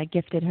we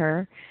gifted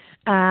her.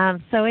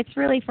 So it's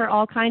really for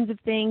all kinds of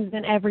things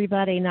and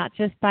everybody, not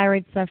just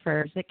thyroid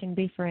sufferers. It can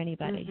be for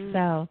anybody.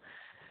 Mm-hmm.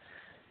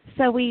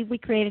 So we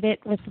created it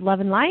with love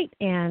and light,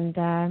 and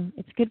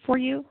it's good for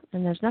you,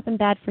 and there's nothing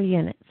bad for you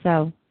in it.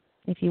 So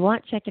if you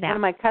want, check it out.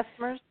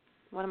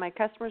 One of my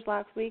customers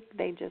last week,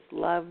 they just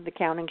love the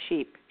counting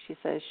sheep. She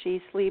says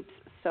she sleeps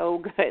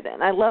so good,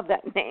 and I love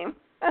that name.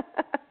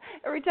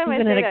 Every time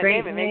Isn't I say it that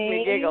great name, it makes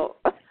me giggle.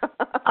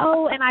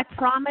 Oh, and I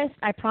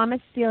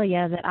promised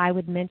Celia that I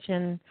would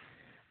mention,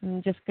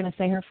 I'm just going to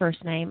say her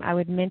first name, I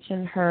would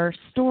mention her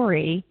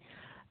story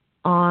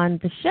on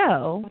the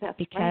show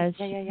because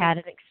she had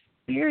an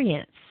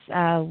experience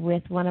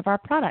with one of our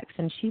products,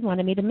 and she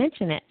wanted me to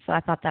mention it, so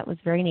I thought that was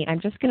very neat.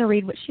 I'm just going to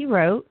read what she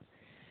wrote.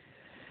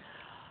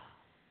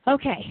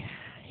 Okay,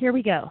 here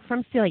we go.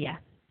 From Celia.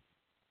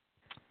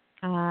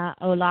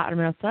 Hola,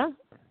 hermosa.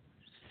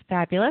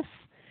 Fabulous.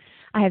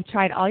 I have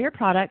tried all your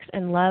products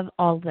and love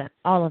all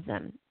of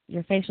them.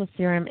 Your facial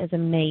serum is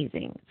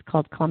amazing. It's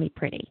called Call Me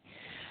Pretty.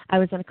 I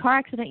was in a car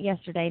accident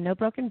yesterday. No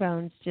broken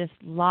bones, just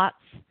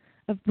lots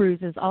of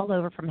bruises all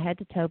over from head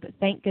to toe, but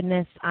thank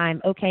goodness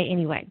I'm okay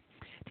anyway.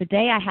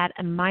 Today I had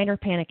a minor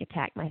panic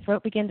attack. My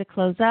throat began to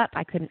close up.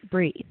 I couldn't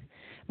breathe.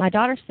 My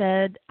daughter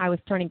said I was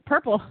turning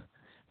purple,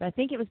 but I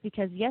think it was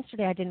because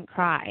yesterday I didn't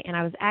cry, and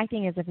I was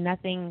acting as if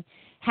nothing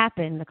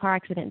happened. The car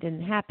accident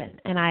didn't happen.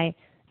 And I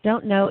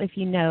don't know if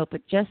you know,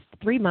 but just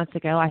 3 months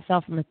ago, I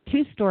fell from a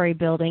 2-story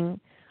building,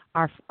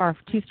 our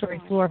 2-story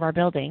floor of our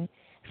building,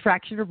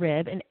 fractured a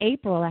rib. In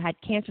April, I had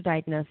cancer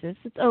diagnosis.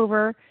 It's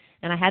over,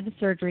 and I had the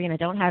surgery, and I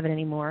don't have it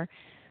anymore.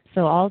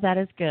 So all of that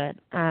is good.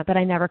 But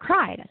I never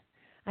cried.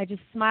 I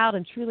just smiled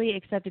and truly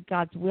accepted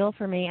God's will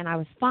for me, and I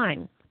was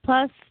fine.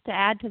 Plus, to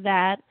add to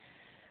that,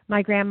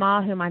 my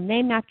grandma, whom I'm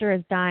named after,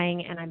 is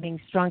dying, and I'm being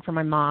strong for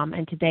my mom.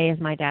 And today is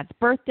my dad's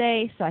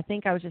birthday, so I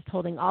think I was just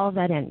holding all of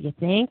that in. You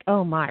think?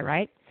 Oh, my,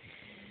 right?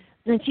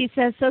 And she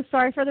says, so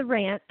sorry for the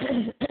rant,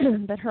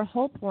 but her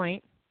whole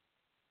point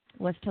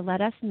was to let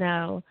us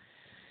know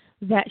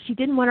that she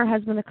didn't want her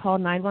husband to call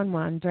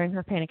 911 during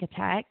her panic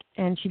attack,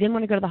 and she didn't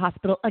want to go to the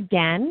hospital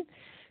again,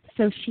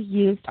 so she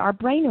used our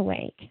Brain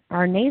Awake,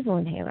 our nasal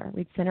inhaler.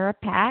 We'd sent her a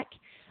pack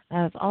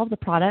of all of the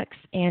products,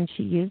 and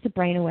she used the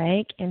Brain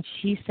Awake, and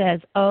she says,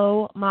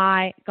 oh,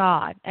 my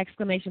God,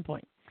 exclamation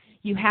point.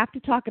 You have to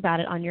talk about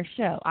it on your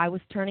show. I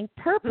was turning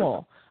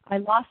purple. I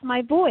lost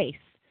my voice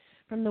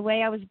from the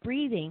way I was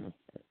breathing,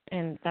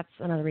 and that's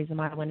another reason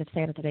why I wanted to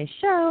say it on today's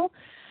show,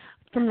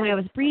 from the way I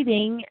was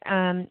breathing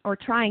or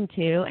trying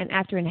to, and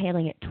after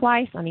inhaling it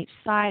twice on each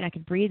side, I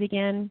could breathe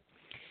again.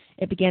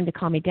 It began to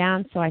calm me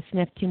down, so I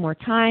sniffed 2 more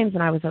times,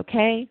 and I was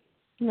okay.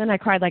 And then I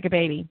cried like a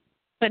baby.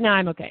 But now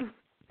I'm okay.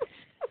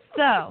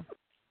 So,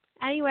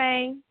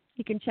 anyway,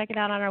 you can check it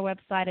out on our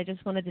website. I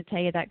just wanted to tell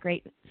you that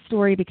great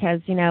story because,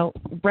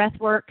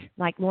 breathwork,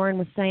 like Lauren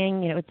was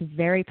saying, it's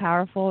very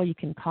powerful. You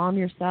can calm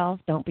yourself.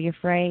 Don't be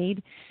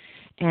afraid.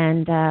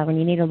 And when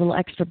you need a little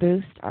extra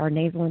boost, our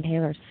nasal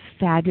inhaler is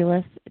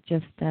fabulous. It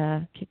just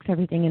kicks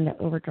everything into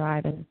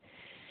overdrive and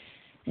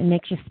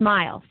makes you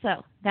smile.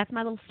 So that's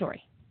my little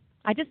story.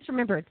 I just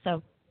remembered,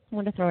 so I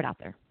wanted to throw it out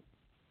there.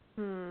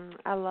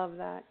 I love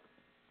that.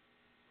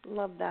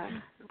 Love that.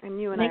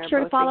 And you and Make I are sure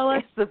both to follow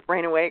us. The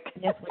Brain Awake.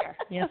 Yes, we are.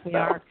 Yes, we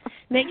are.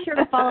 Make sure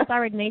to follow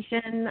Thyroid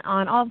Nation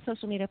on all the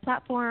social media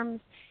platforms.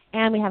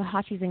 And we have a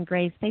Hotchies and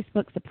Grays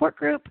Facebook support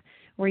group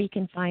where you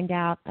can find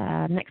out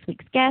next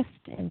week's guest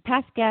and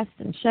past guests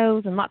and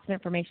shows and lots of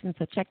information.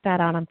 So check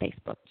that out on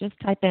Facebook. Just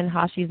type in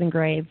Hotchies and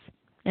Grays,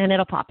 and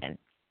it'll pop in.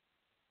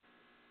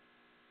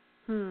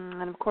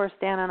 And, of course,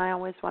 Dana and I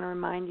always want to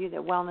remind you that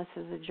wellness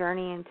is a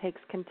journey and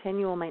takes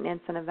continual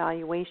maintenance and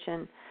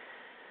evaluation.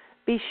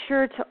 Be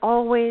sure to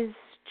always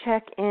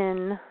check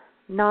in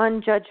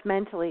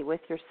non-judgmentally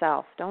with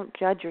yourself. Don't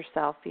judge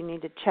yourself. You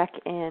need to check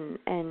in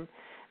and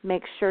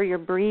make sure you're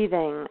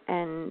breathing,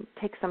 and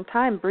take some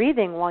time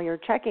breathing while you're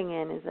checking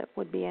in. It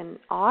would be an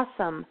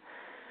awesome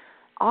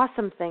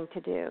thing to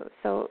do.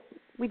 So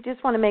we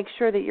just want to make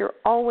sure that you're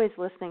always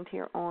listening to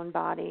your own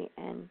body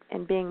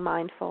and being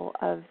mindful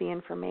of the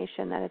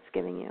information that it's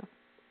giving you,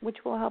 which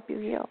will help you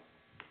heal.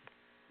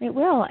 It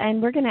will,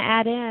 and we're going to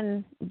add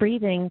in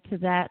breathing to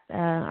that,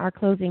 our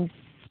closing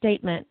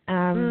statement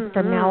from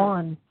now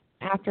on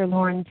after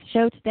Lauren's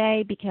show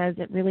today, because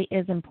it really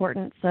is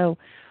important. So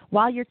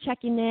while you're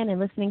checking in and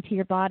listening to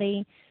your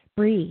body,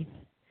 breathe,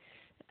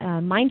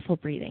 mindful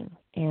breathing,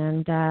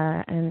 and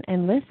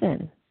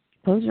listen.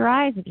 Close your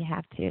eyes if you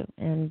have to,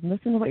 and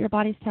listen to what your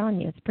body's telling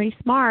you. It's pretty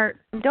smart.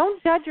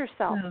 Don't judge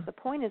yourself. No. The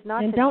point is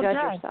not to judge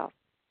yourself.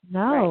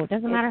 No, right. It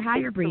doesn't matter how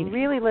you're breathing.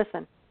 Really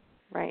listen.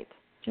 Right.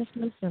 Just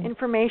listen.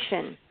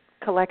 Information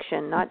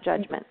collection, not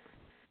judgment.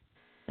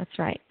 That's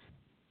right.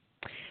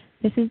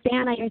 This is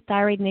Dana, your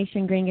Thyroid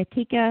Nation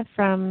Gringatica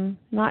from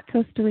not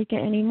Costa Rica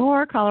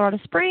anymore, Colorado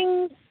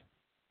Springs.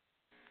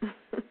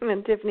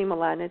 And Tiffany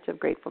Milanich of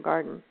Grateful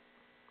Garden.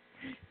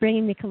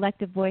 Bringing the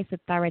collective voice of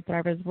thyroid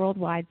thrivers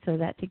worldwide so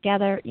that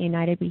together,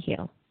 united, we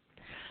heal.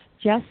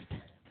 Just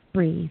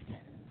breathe.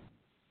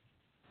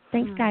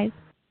 Thanks, guys.